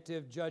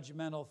 negative,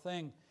 judgmental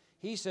thing.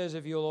 He says,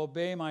 if you'll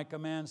obey my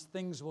commands,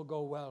 things will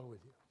go well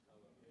with you.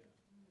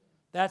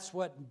 That's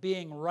what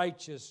being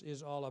righteous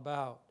is all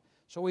about.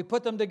 So we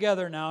put them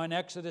together now in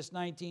Exodus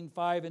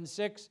 19:5 and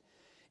 6.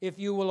 If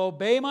you will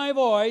obey my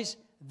voice,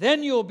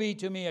 then you'll be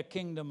to me a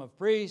kingdom of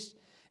priests.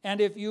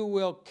 And if you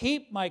will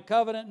keep my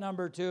covenant,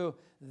 number 2,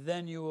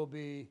 then you will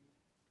be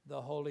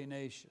the holy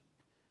nation.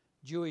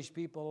 Jewish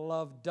people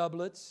love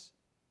doublets,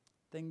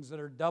 things that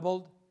are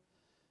doubled.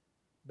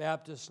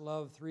 Baptists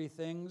love 3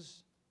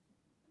 things.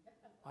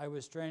 I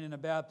was trained in a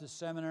Baptist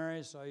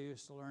seminary, so I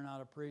used to learn how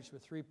to preach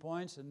with 3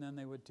 points, and then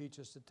they would teach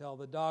us to tell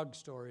the dog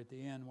story at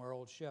the end where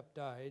old Shep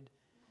died.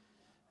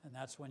 And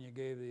that's when you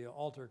gave the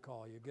altar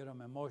call. You get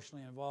them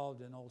emotionally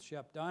involved in old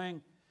Shep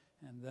dying,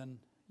 and then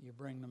you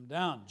bring them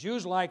down.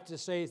 Jews like to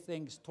say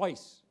things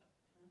twice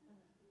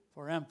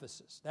for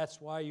emphasis. That's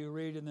why you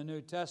read in the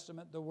New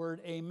Testament the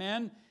word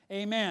amen,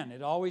 amen.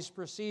 It always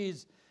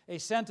precedes a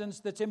sentence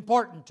that's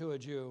important to a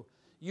Jew.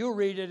 You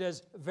read it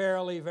as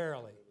verily,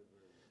 verily.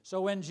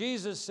 So when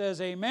Jesus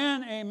says,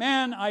 amen,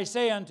 amen, I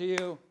say unto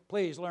you,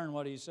 please learn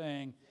what He's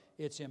saying.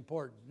 It's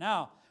important.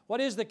 Now,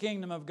 what is the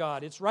kingdom of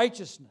God? It's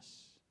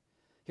righteousness.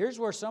 Here's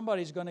where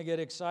somebody's going to get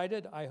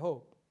excited, I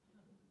hope.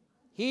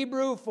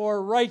 Hebrew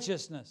for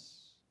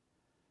righteousness.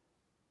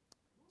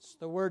 It's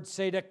the word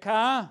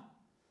tzedakah.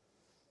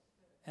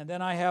 And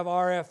then I have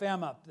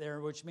RFM up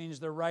there, which means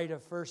the right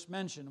of first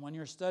mention. When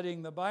you're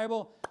studying the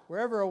Bible,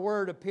 wherever a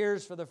word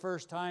appears for the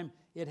first time,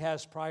 it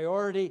has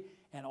priority.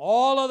 And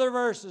all other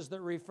verses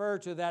that refer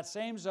to that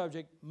same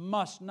subject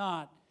must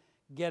not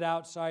get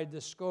outside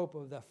the scope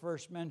of the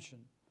first mention.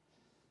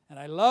 And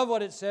I love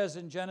what it says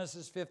in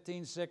Genesis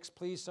 15:6.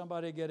 Please,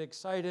 somebody get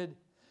excited,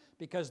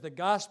 because the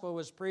gospel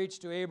was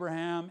preached to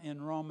Abraham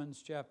in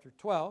Romans chapter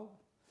 12.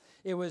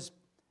 It was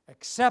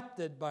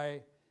accepted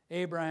by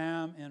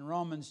Abraham in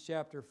Romans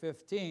chapter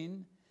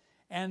 15.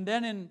 And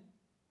then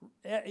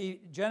in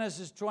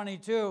Genesis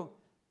 22,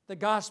 the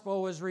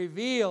gospel was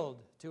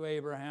revealed to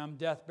Abraham,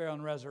 death, burial,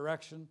 and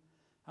resurrection.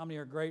 How many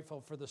are grateful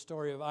for the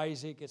story of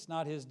Isaac? It's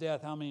not his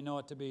death. How many know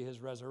it to be his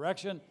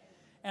resurrection?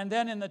 And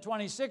then in the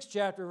 26th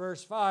chapter,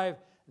 verse 5,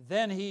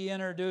 then he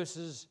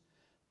introduces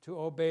to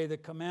obey the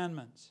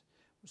commandments.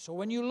 So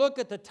when you look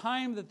at the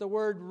time that the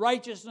word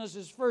righteousness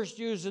is first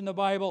used in the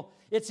Bible,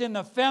 it's in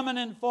the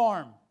feminine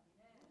form.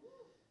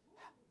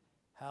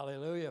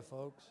 Hallelujah,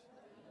 folks.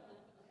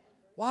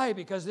 Why?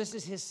 Because this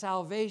is His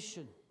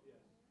salvation.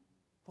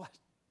 What?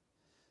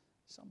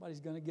 Somebody's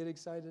going to get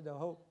excited, I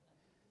hope.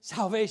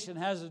 Salvation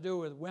has to do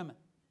with women.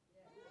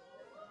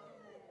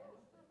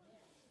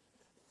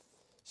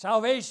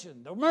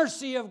 Salvation, the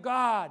mercy of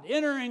God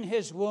entering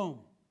His womb.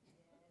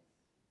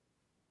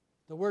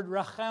 The word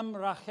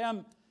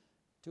rachem,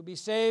 to be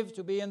saved,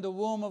 to be in the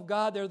womb of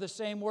God, they're the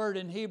same word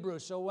in Hebrew.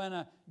 So when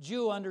a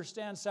Jew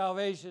understands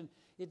salvation,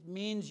 it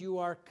means you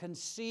are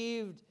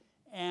conceived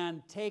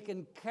and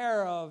taken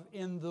care of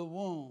in the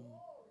womb.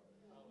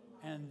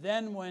 And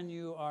then when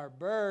you are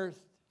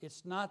birthed,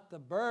 it's not the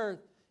birth,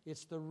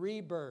 it's the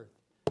rebirth.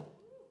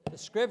 The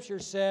Scripture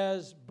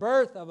says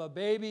birth of a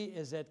baby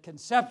is at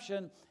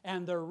conception,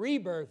 and the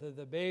rebirth of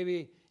the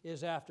baby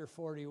is after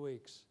 40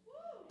 weeks.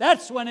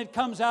 That's when it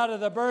comes out of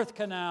the birth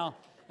canal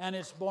and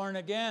it's born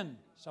again.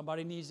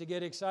 Somebody needs to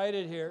get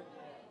excited here.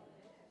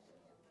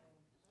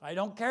 I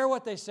don't care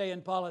what they say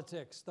in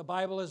politics. The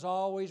Bible is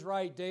always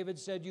right. David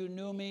said, you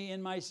knew me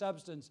in my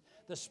substance,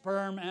 the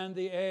sperm and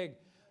the egg.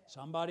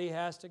 Somebody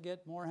has to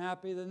get more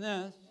happy than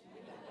this.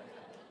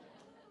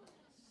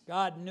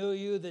 God knew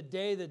you the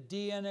day the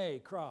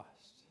DNA crossed.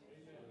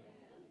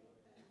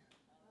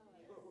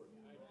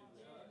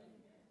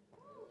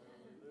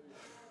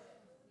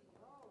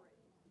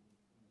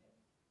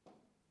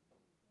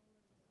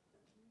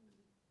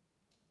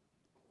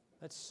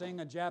 Let's sing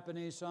a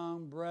Japanese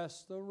song,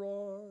 Bless the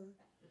Lord.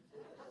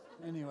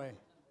 Anyway,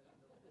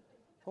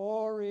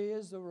 hoary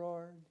is the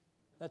Lord.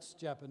 That's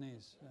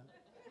Japanese. Yeah.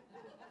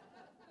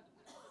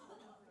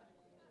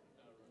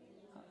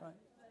 All right.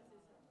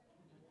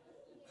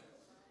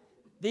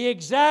 The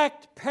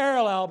exact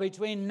parallel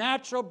between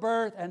natural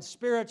birth and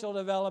spiritual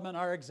development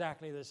are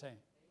exactly the same.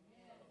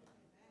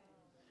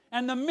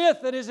 And the myth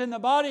that is in the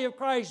body of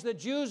Christ that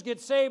Jews get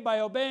saved by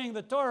obeying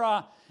the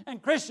Torah and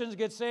Christians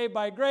get saved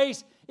by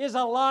grace is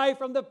a lie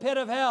from the pit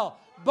of hell.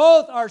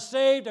 Both are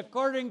saved,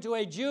 according to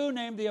a Jew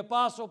named the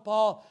Apostle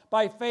Paul,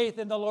 by faith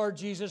in the Lord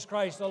Jesus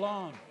Christ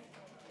alone.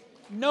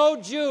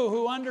 No Jew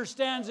who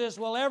understands this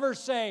will ever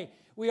say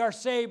we are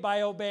saved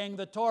by obeying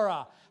the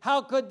Torah.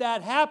 How could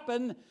that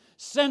happen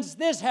since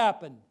this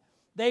happened?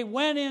 They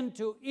went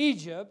into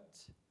Egypt.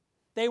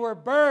 They were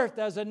birthed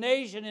as a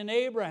nation in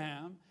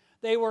Abraham.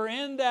 They were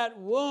in that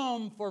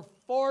womb for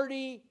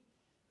 40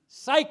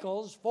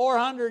 cycles,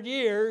 400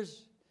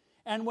 years.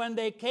 And when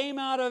they came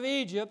out of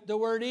Egypt, the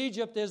word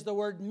Egypt is the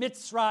word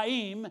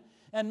Mitzrayim.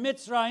 And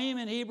Mitzrayim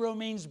in Hebrew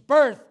means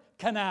birth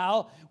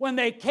canal. When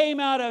they came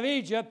out of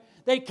Egypt,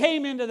 they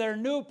came into their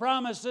new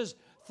promises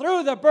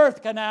through the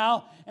birth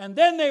canal. And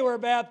then they were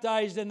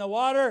baptized in the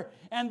water.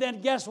 And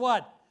then guess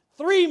what?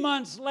 3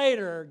 months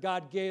later,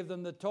 God gave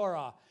them the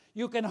Torah.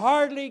 You can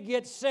hardly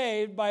get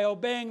saved by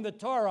obeying the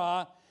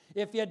Torah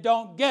if you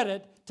don't get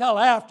it till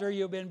after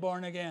you've been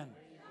born again.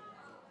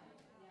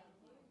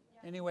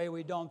 Anyway,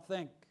 we don't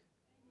think.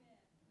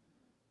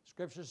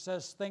 Scripture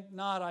says, think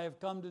not, I have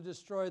come to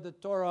destroy the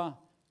Torah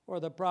or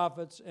the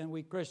prophets, and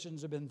we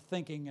Christians have been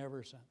thinking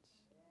ever since.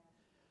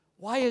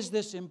 Why is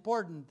this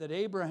important that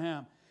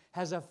Abraham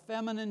has a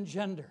feminine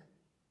gender?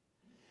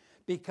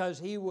 Because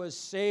he was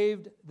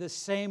saved the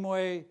same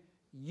way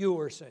you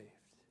were saved.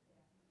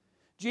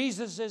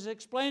 Jesus is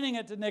explaining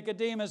it to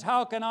Nicodemus.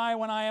 How can I,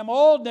 when I am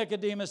old,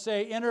 Nicodemus,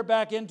 say, enter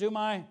back into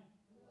my...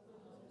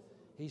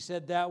 He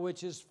said, that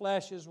which is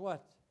flesh is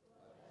what?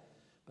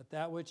 But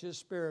that which is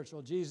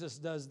spiritual. Jesus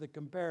does the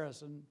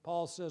comparison.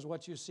 Paul says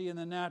what you see in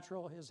the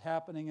natural is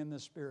happening in the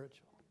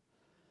spiritual.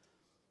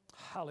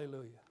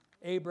 Hallelujah.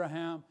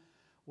 Abraham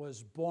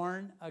was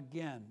born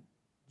again.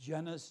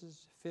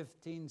 Genesis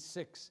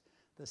 15:6,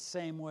 the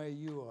same way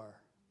you are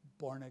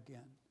born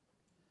again.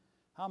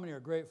 How many are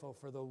grateful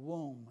for the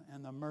womb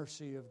and the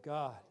mercy of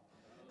God?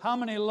 How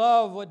many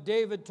love what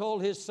David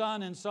told his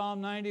son in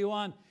Psalm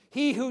 91?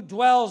 He who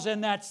dwells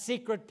in that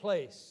secret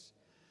place,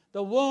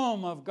 the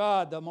womb of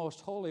God, the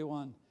most holy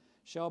one,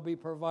 shall be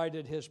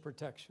provided his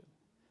protection.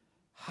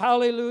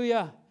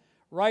 Hallelujah.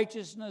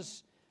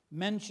 Righteousness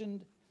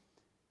mentioned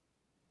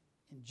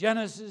in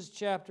Genesis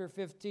chapter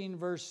 15,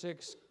 verse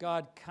 6,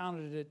 God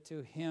counted it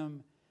to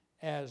him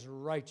as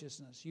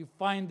righteousness. You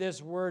find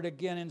this word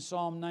again in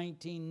Psalm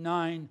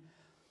 19:9.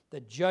 The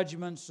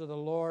judgments of the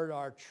Lord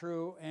are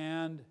true,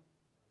 and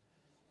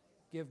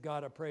give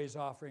God a praise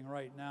offering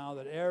right now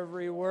that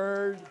every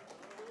word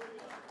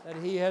that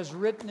He has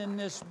written in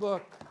this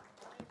book,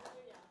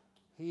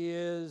 He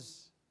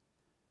is,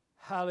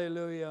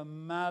 hallelujah,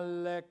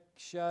 Malek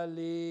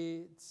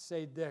Shali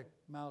Tzedek,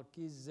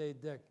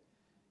 Melchizedek.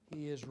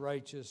 He is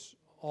righteous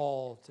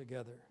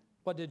altogether.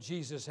 What did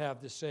Jesus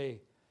have to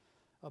say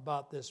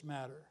about this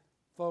matter?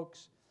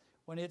 Folks,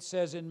 when it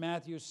says in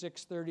Matthew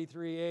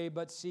 6:33a,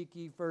 but seek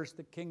ye first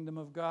the kingdom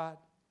of God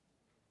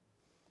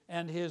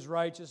and His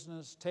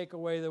righteousness, take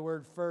away the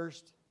word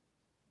first.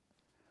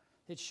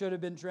 It should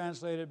have been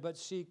translated, but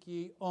seek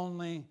ye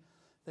only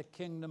the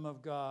kingdom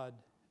of God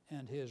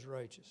and His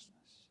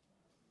righteousness.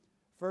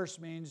 First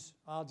means,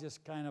 I'll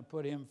just kind of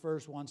put Him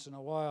first once in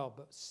a while,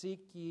 but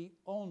seek ye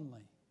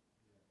only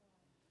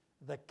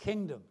the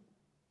kingdom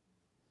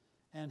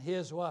and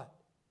His what?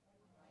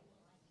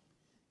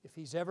 If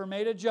He's ever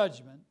made a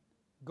judgment,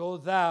 go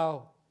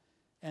thou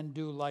and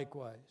do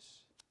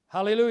likewise.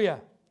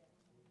 Hallelujah.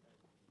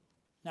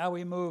 Now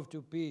we move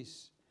to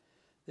peace.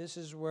 This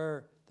is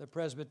where the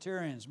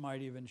Presbyterians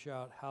might even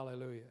shout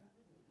hallelujah.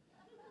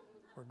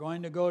 We're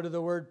going to go to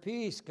the word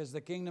peace because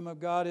the kingdom of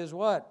God is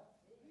what?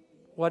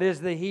 What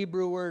is the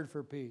Hebrew word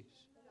for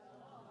peace?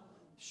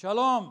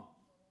 Shalom.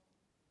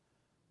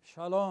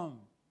 Shalom.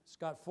 It's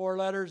got 4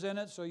 letters in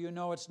it, so you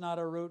know it's not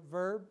a root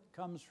verb. It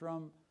comes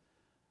from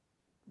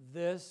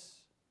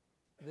this,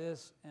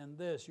 and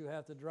this. You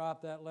have to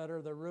drop that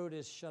letter. The root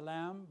is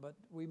shalom, but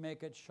we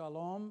make it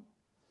shalom,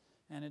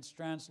 and it's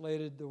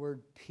translated the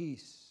word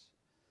peace.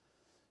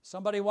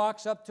 Somebody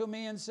walks up to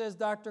me and says,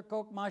 Dr.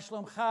 Koch, ma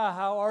shlomcha,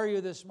 how are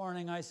you this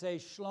morning? I say,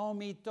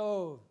 shlomi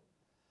tov.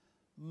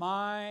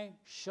 My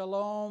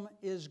shalom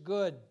is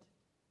good.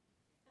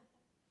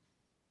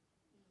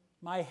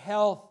 My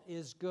health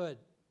is good.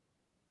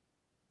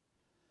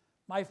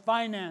 My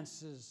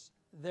finances,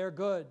 they're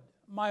good.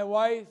 My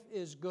wife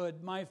is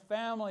good. My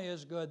family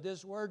is good.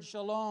 This word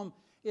shalom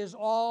is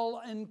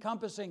all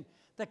encompassing.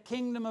 The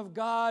kingdom of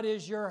God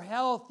is your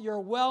health,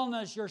 your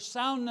wellness, your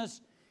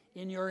soundness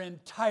in your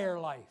entire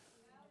life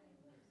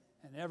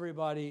and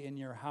everybody in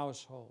your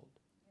household.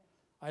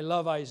 I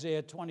love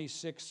Isaiah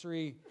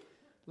 26:3.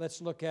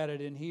 Let's look at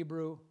it in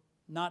Hebrew.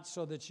 not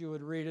so that you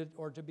would read it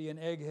or to be an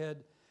egghead,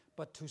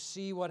 but to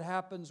see what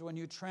happens when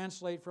you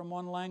translate from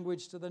one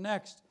language to the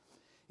next.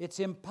 It's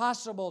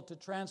impossible to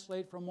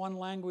translate from one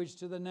language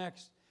to the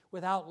next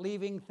without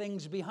leaving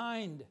things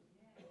behind.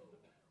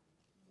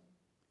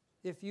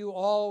 If you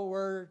all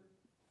were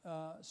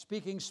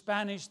speaking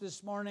Spanish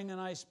this morning and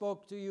I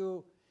spoke to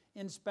you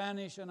in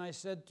Spanish and I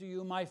said to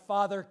you, my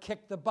father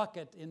kicked the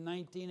bucket in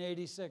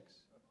 1986,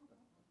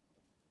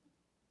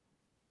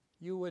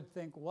 you would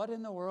think, what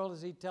in the world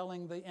is he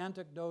telling the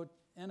anecdote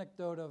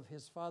of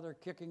his father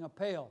kicking a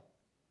pail?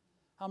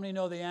 How many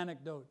know the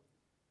anecdote?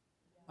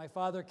 My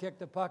father kicked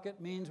the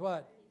bucket means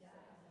what?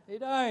 He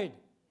died.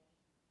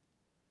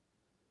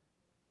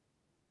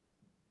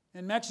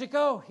 In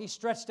Mexico, he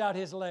stretched out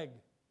his leg.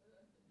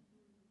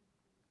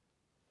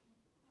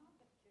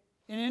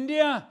 In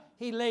India,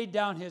 he laid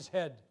down his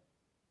head.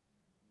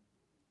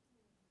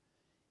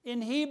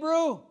 In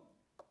Hebrew,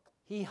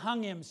 he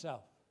hung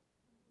himself.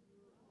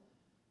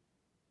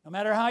 No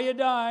matter how you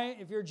die,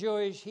 if you're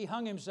Jewish, he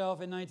hung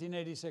himself in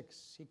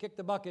 1986. He kicked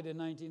the bucket in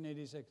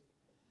 1986.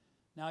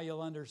 Now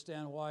you'll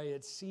understand why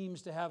it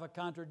seems to have a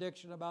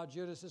contradiction about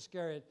Judas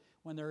Iscariot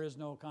when there is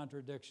no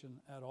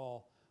contradiction at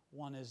all.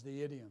 One is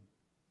the idiom.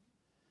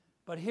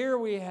 But here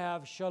we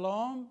have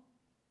shalom,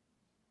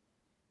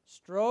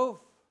 strophe,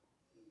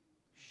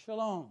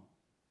 shalom.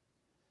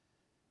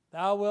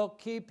 Thou wilt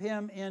keep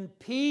him in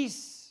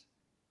peace,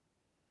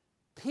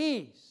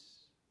 peace,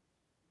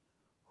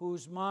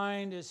 whose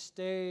mind is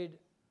stayed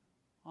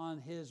on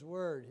His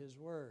word, His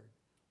word.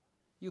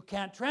 You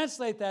can't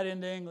translate that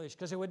into English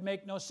because it would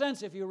make no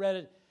sense if you read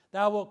it,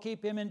 thou wilt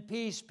keep him in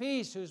peace,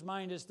 peace, whose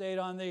mind is stayed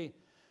on thee.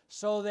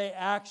 So they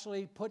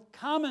actually put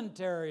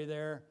commentary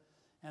there,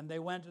 and they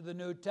went to the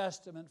New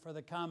Testament for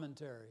the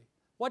commentary.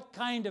 What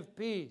kind of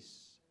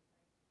peace?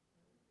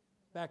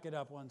 Back it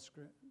up one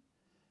screen.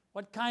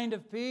 What kind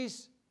of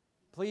peace?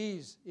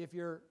 Please, if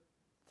you're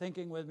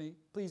thinking with me,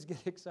 please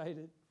get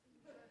excited.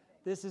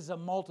 This is a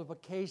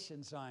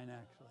multiplication sign,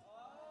 actually.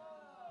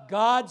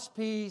 God's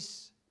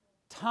peace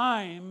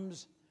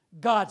times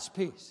God's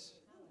peace.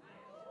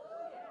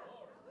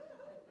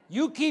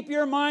 You keep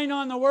your mind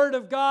on the Word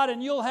of God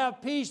and you'll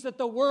have peace that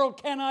the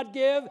world cannot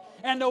give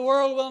and the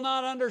world will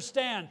not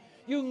understand.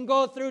 You can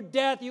go through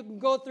death, you can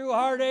go through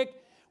heartache.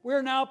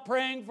 We're now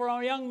praying for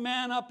a young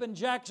man up in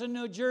Jackson,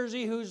 New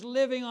Jersey who's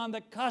living on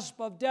the cusp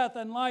of death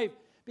and life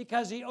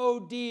because he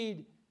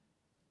OD'd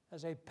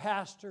as a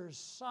pastor's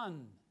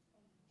son.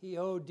 He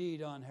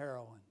OD'd on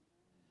heroin.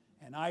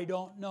 And I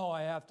don't know.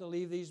 I have to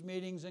leave these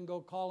meetings and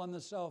go call on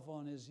the cell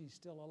phone. Is he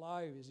still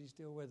alive? Is he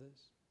still with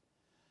us?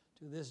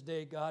 To this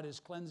day, God is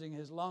cleansing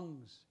his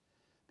lungs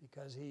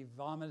because he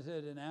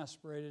vomited and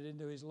aspirated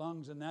into his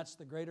lungs, and that's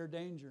the greater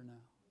danger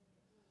now.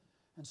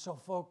 And so,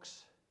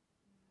 folks,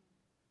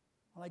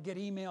 when I get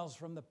emails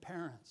from the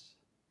parents,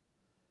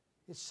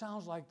 it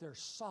sounds like they're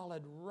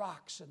solid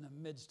rocks in the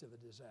midst of a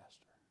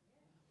disaster.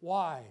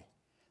 Why?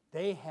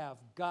 They have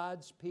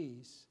God's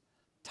peace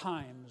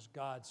times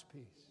God's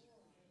peace.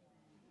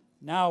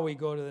 Now we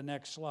go to the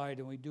next slide,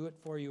 and we do it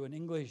for you in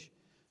English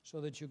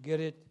so that you get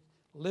it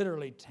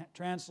literally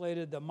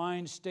translated. The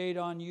mind stayed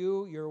on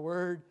you, your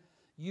word,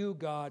 you,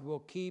 God,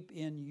 will keep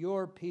in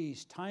your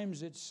peace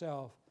times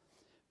itself.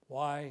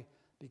 Why?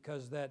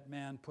 Because that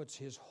man puts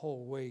his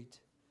whole weight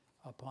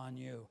upon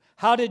you.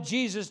 How did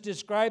Jesus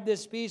describe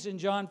this peace in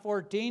John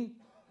 14?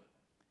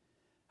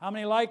 How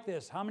many like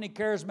this? How many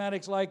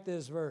charismatics like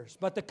this verse?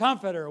 But the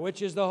Comforter,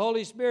 which is the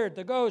Holy Spirit,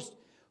 the Ghost,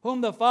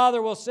 whom the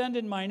Father will send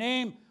in my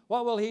name,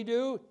 what will he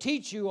do?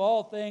 Teach you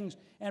all things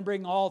and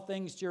bring all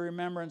things to your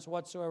remembrance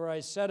whatsoever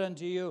I said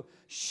unto you.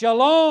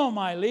 Shalom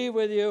I leave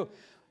with you.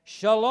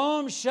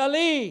 Shalom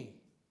shali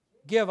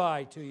give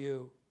I to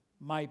you,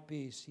 my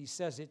peace. He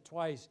says it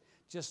twice,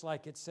 just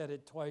like it said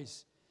it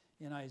twice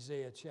in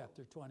Isaiah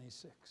chapter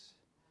 26.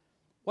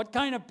 What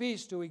kind of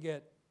peace do we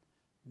get?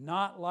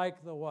 Not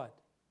like the what?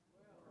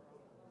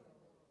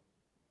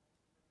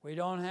 We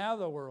don't have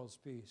the world's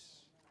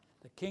peace.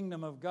 The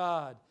kingdom of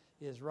God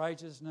is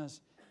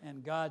righteousness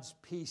and God's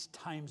peace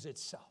times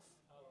itself.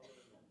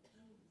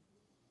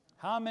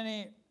 How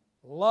many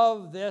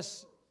love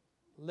this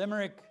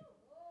limerick?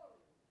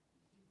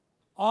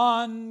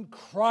 On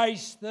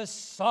Christ the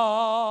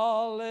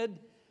solid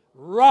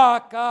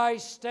rock I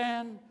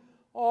stand,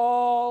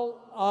 all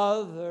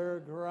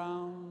other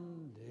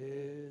ground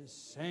is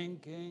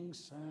sinking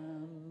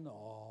sand,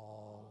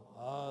 all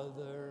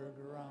other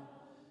ground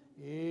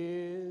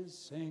is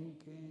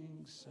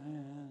sinking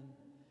sand.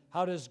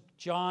 How does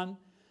John,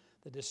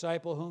 the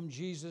disciple whom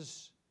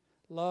Jesus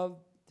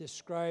loved,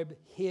 describe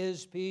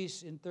his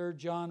peace in 3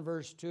 John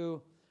verse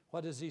 2?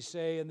 What does he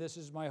say? And this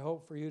is my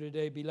hope for you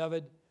today,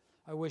 beloved.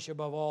 I wish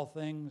above all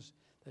things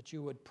that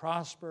you would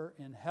prosper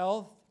in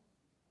health,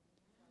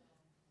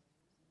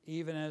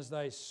 even as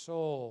thy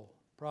soul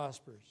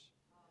prospers.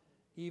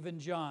 Even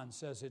John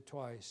says it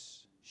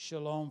twice.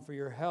 Shalom for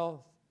your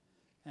health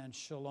and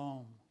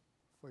shalom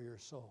for your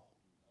soul.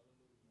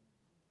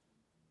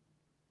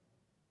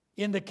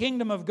 In the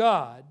kingdom of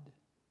God,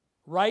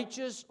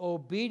 righteous,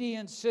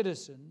 obedient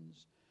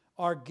citizens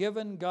are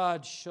given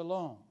God's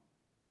shalom.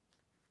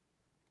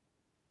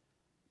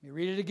 Let me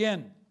read it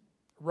again.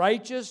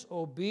 Righteous,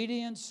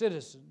 obedient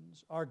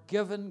citizens are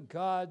given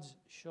God's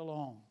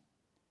shalom,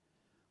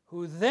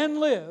 who then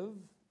live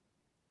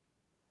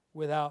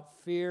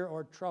without fear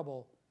or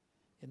trouble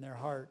in their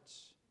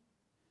hearts,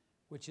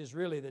 which is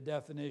really the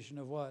definition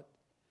of what?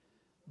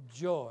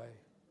 Joy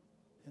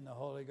in the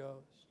Holy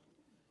Ghost.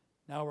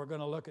 Now we're going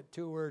to look at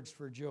two words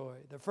for joy.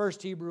 The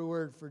first Hebrew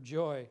word for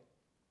joy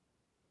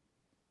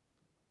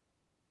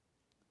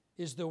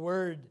is the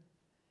word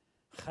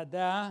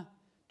chada,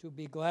 to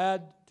be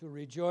glad, to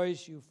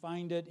rejoice. You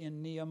find it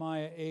in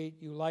Nehemiah 8.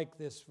 You like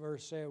this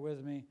verse, say it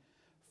with me.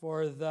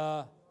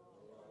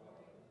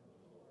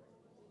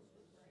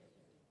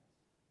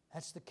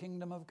 That's the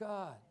kingdom of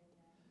God.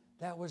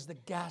 That was the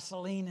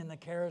gasoline in the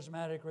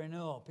charismatic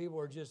renewal. People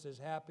were just as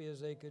happy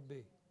as they could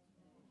be.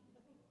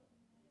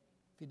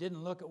 If you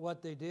didn't look at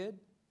what they did,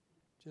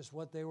 just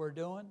what they were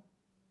doing,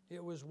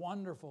 it was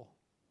wonderful.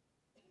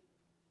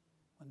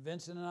 When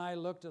Vincent and I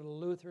looked at a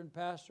Lutheran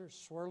pastor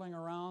swirling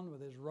around with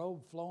his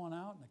robe flowing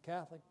out and a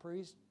Catholic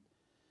priest,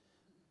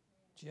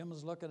 Jim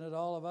was looking at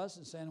all of us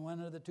and saying, when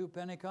are the two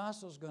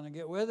Pentecostals going to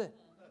get with it?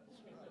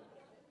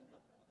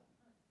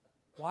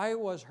 Why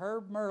was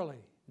Herb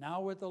Murley, now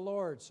with the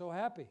Lord, so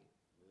happy?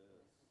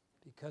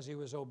 Because he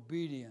was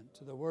obedient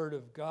to the Word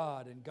of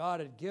God, and God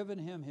had given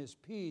him his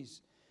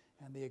peace,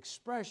 and the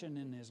expression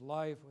in his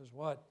life was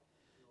what?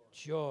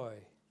 Joy.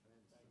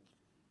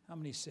 How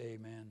many say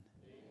amen?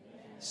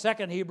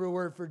 Second Hebrew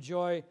word for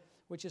joy,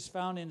 which is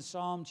found in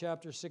Psalm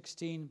chapter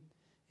 16,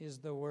 is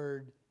the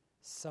word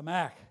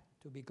samach,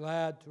 to be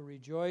glad, to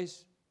rejoice.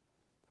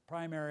 The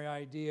primary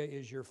idea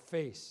is your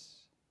face.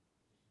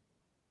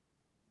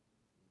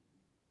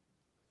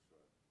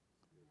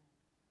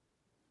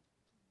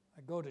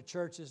 I go to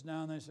churches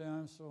now and they say,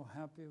 I'm so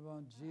happy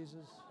about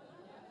Jesus.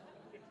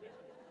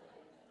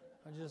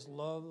 I just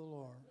love the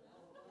Lord.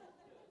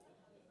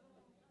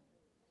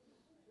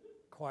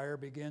 Choir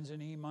begins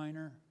in E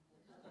minor.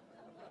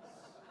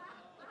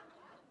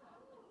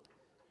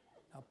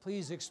 Now,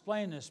 please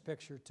explain this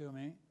picture to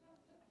me.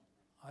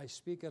 I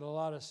speak at a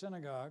lot of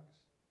synagogues,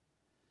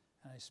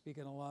 and I speak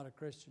in a lot of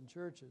Christian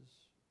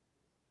churches.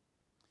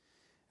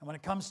 And when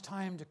it comes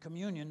time to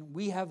communion,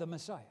 we have the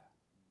Messiah.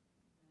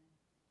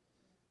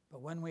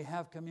 But when we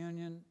have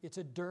communion, it's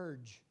a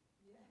dirge.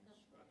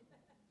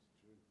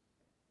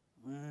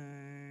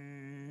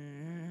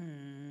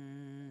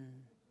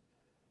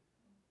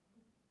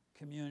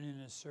 Communion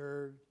is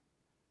served.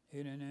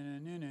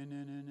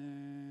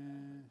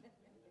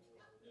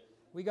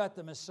 We got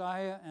the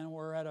Messiah and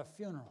we're at a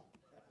funeral.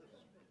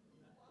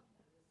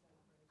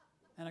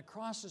 And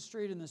across the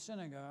street in the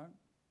synagogue,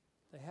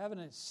 they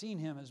haven't seen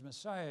him as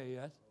Messiah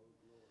yet.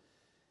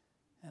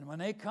 And when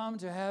they come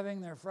to having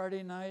their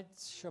Friday night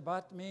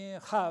Shabbat mi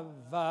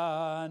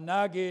Hava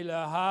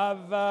Nagila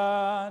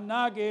Hava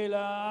Nagila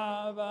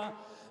Hava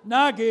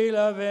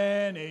Nagila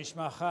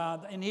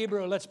Venishmachad. In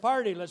Hebrew, let's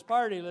party, let's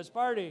party, let's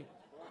party.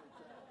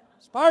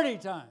 It's party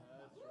time.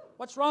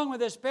 What's wrong with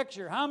this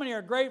picture? How many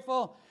are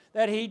grateful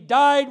that he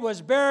died,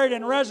 was buried,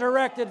 and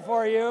resurrected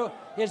for you?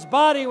 His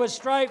body was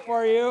striped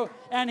for you,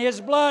 and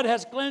his blood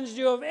has cleansed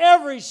you of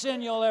every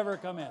sin you'll ever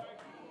commit.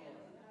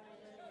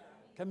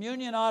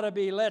 Communion ought to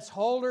be, let's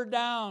hold her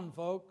down,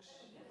 folks.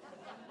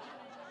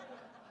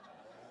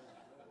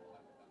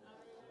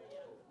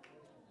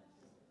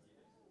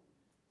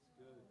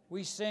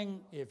 We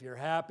sing, if you're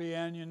happy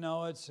and you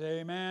know it,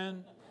 say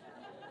amen.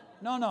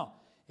 No.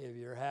 If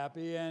you're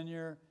happy and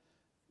you're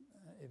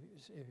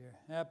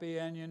happy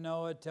and you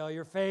know it, tell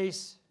your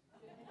face.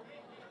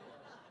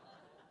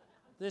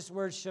 This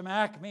word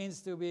shemak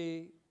means to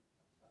be.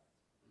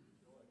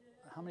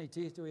 How many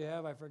teeth do we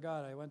have? I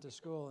forgot. I went to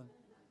school and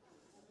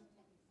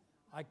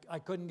I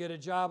couldn't get a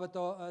job at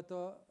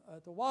the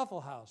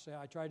Waffle House.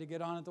 I tried to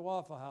get on at the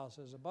Waffle House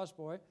as a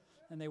busboy,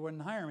 and they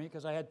wouldn't hire me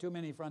because I had too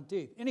many front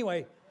teeth.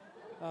 Anyway,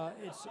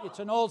 it's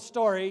an old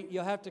story.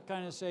 You'll have to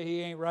kind of say he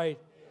ain't right,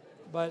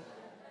 but.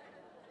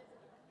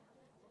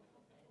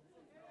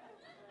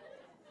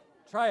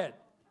 Try it.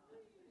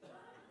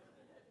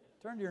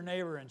 Turn to your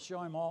neighbor and show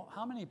him all.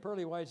 How many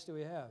pearly whites do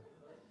we have?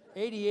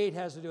 88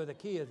 has to do with the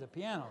key of the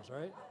pianos,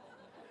 right?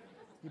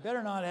 You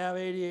better not have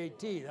 88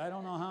 teeth. I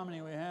don't know how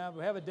many we have.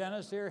 We have a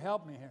dentist here.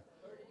 Help me here.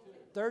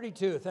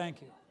 32,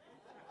 thank you.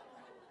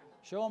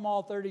 Show them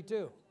all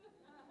 32.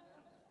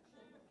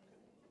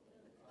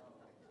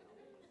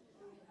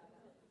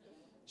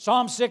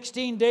 Psalm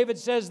 16, David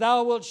says,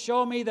 Thou wilt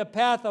show me the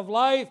path of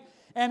life,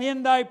 and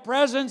in thy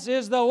presence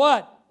is the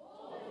what?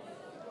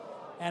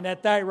 And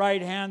at thy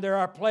right hand there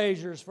are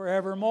pleasures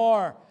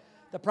forevermore.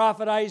 The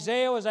prophet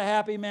Isaiah was a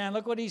happy man.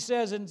 Look what he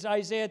says in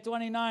Isaiah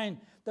 29.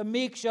 The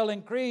meek shall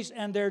increase,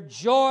 and their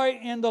joy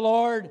in the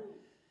Lord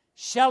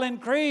shall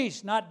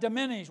increase, not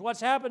diminish. What's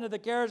happened to the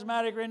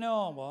charismatic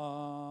renewal?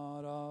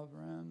 What a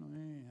friend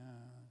we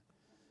have.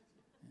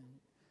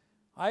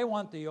 I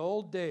want the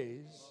old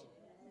days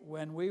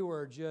when we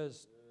were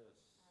just,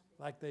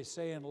 like they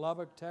say in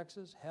Lubbock,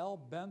 Texas,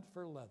 hell-bent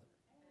for leather.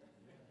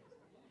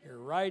 You're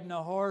riding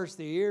a horse,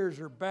 the ears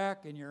are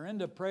back, and you're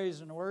into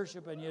praise and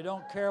worship, and you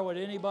don't care what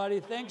anybody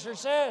thinks or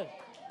says.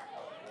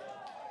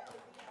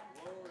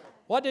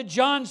 What did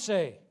John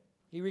say?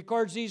 He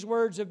records these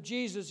words of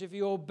Jesus: if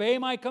you obey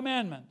my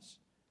commandments,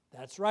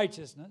 that's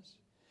righteousness,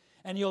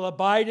 and you'll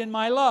abide in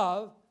my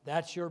love,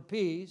 that's your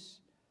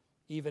peace,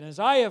 even as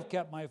I have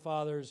kept my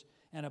Father's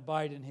and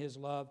abide in his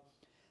love.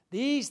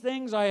 These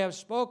things I have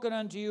spoken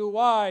unto you.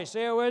 Why?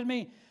 Say it with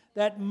me.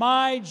 That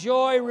my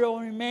joy will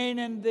remain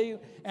in thee,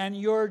 and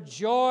your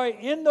joy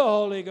in the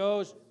Holy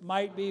Ghost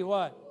might be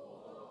what?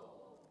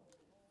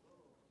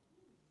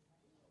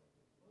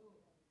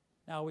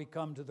 Now we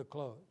come to the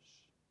close.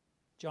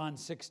 John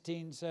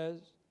 16 says,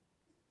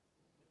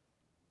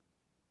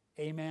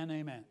 amen,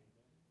 amen.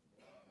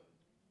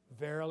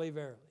 Verily,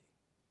 verily.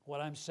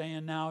 What I'm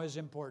saying now is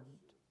important.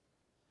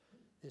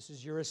 This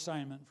is your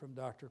assignment from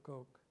Dr.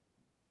 Koch.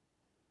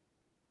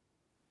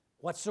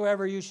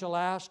 Whatsoever you shall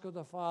ask of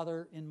the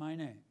Father in my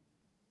name,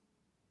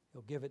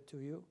 he'll give it to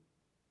you.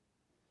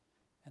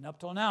 And up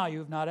till now,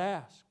 you've not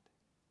asked.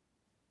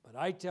 But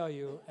I tell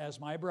you, as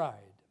my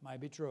bride, my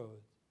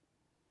betrothed,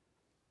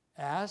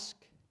 ask,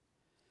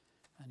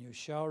 and you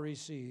shall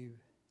receive,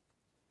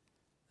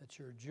 that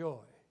your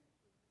joy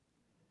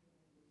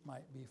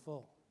might be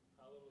full.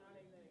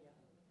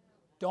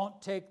 Don't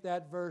take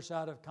that verse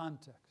out of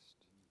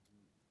context.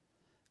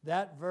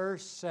 That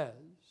verse says,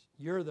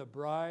 you're the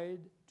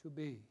bride to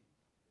be.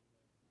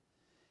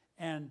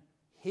 And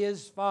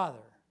his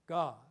Father,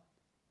 God,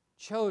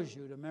 chose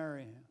you to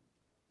marry him.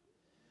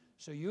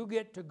 So you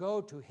get to go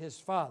to his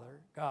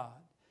Father, God,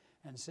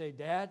 and say,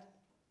 Dad,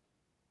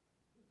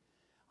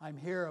 I'm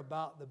here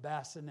about the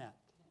bassinet.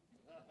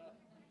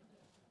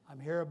 I'm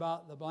here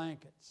about the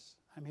blankets.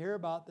 I'm here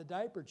about the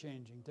diaper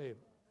changing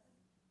table.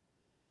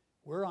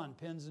 We're on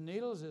pins and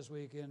needles this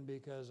weekend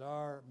because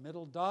our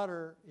middle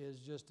daughter is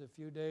just a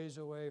few days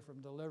away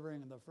from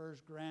delivering the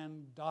first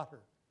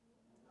granddaughter.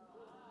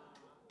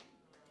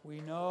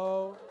 We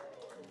know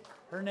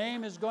her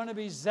name is going to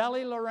be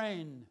Zellie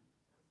Lorraine.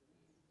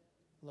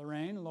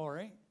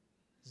 Lori.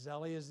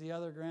 Zellie is the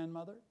other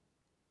grandmother.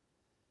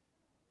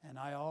 And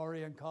I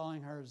already am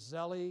calling her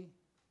Zellie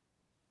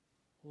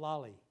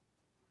Lolly.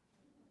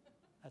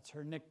 That's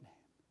her nickname.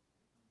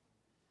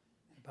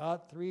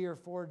 About 3 or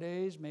 4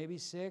 days, maybe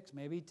 6,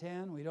 maybe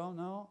 10, we don't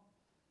know.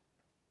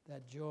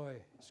 That joy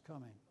is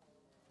coming.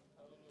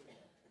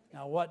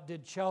 Now, what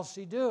did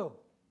Chelsea do?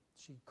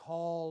 She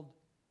called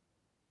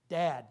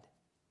Dad.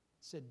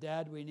 Said,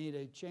 Dad, we need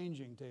a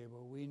changing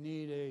table. We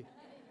need a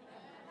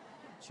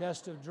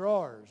chest of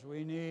drawers.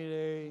 We need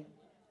a...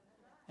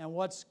 And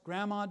what's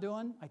Grandma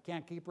doing? I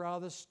can't keep her out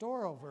of the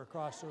store over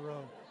across the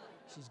road.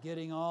 She's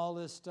getting all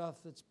this stuff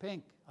that's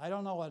pink. I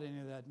don't know what any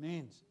of that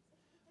means.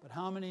 But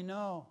how many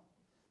know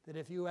that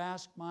if you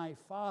ask my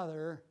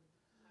Father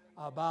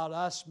about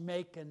us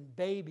making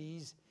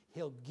babies,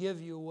 he'll give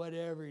you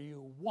whatever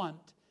you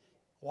want?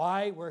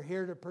 Why? We're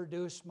here to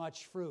produce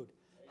much fruit.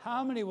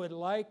 How many would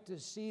like to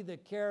see the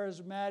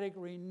charismatic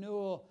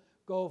renewal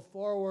go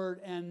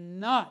forward and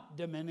not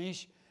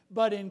diminish,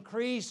 but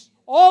increase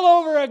all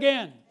over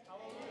again?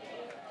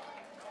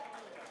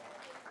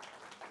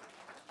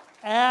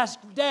 Ask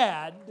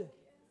Dad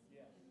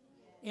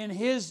in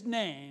his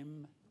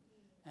name,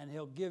 and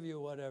he'll give you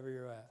whatever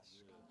you ask.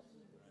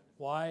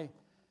 Why?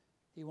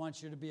 He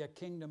wants you to be a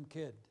kingdom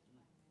kid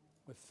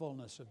with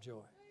fullness of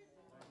joy.